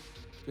Wrestling.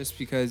 Just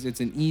because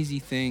it's an easy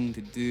thing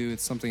to do.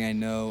 It's something I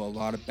know a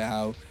lot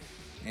about.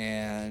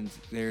 And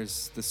the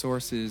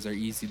sources are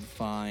easy to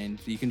find.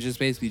 You can just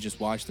basically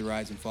watch the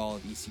rise and fall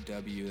of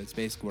ECW. That's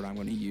basically what I'm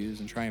going to use,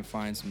 and try and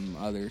find some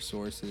other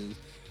sources.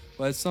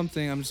 But it's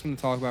something I'm just going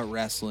to talk about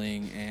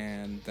wrestling,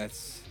 and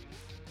that's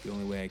the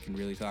only way I can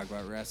really talk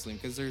about wrestling,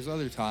 because there's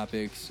other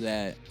topics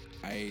that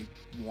I'd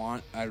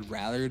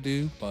rather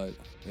do, but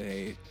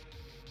they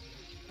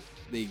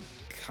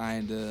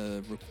kind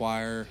of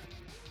require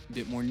a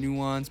bit more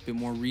nuance, a bit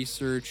more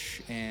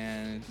research,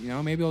 and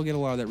maybe I'll get a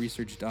lot of that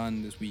research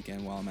done this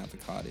weekend while I'm at the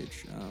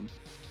cottage.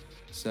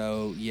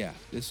 So yeah,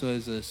 this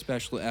was a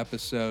special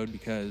episode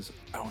because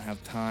I don't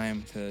have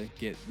time to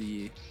get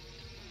the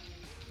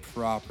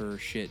proper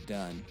shit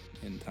done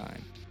in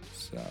time.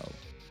 So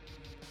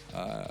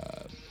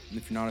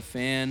if you're not a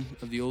fan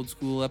of the old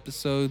school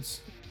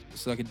episodes,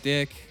 suck a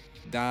dick,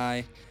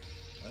 die.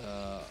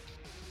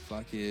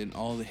 Fucking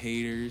all the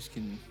haters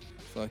can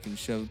fucking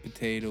shove a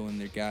potato in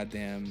their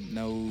goddamn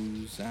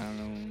nose. I don't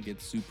know,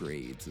 get super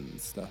AIDS and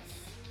stuff.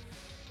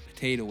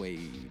 Potato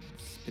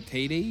AIDS.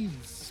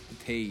 Potatoes?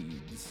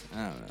 Potatoes.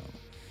 I don't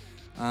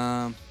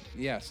know.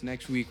 Yes,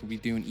 next week we'll be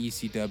doing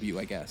ECW,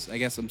 I guess.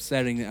 I'm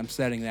setting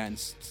that in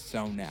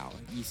stone now.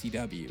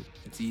 ECW.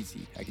 It's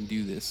easy. I can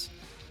do this.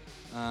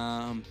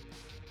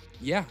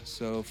 Yeah,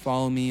 so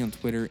follow me on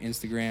Twitter,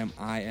 Instagram.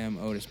 I am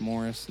Otis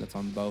Morris. That's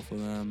on both of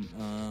them.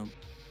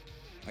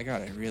 I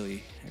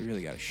really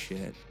gotta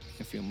shit.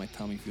 I feel my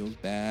tummy feels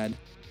bad.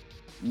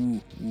 Ooh,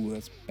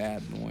 that's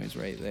bad noise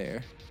right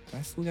there. Do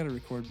I still gotta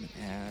record an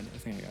ad? I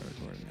think I gotta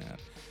record an ad.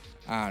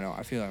 I don't know.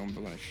 I feel like I'm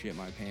gonna shit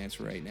my pants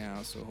right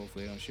now, so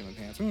hopefully I don't shit my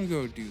pants. I'm gonna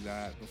go do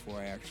that before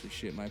I actually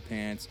shit my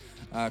pants.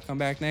 Come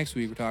back next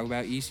week. We're talking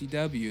about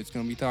ECW. It's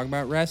gonna be talking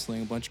about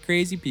wrestling. A bunch of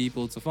crazy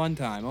people. It's a fun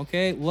time.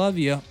 Okay? Love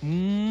you.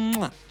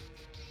 Mwah.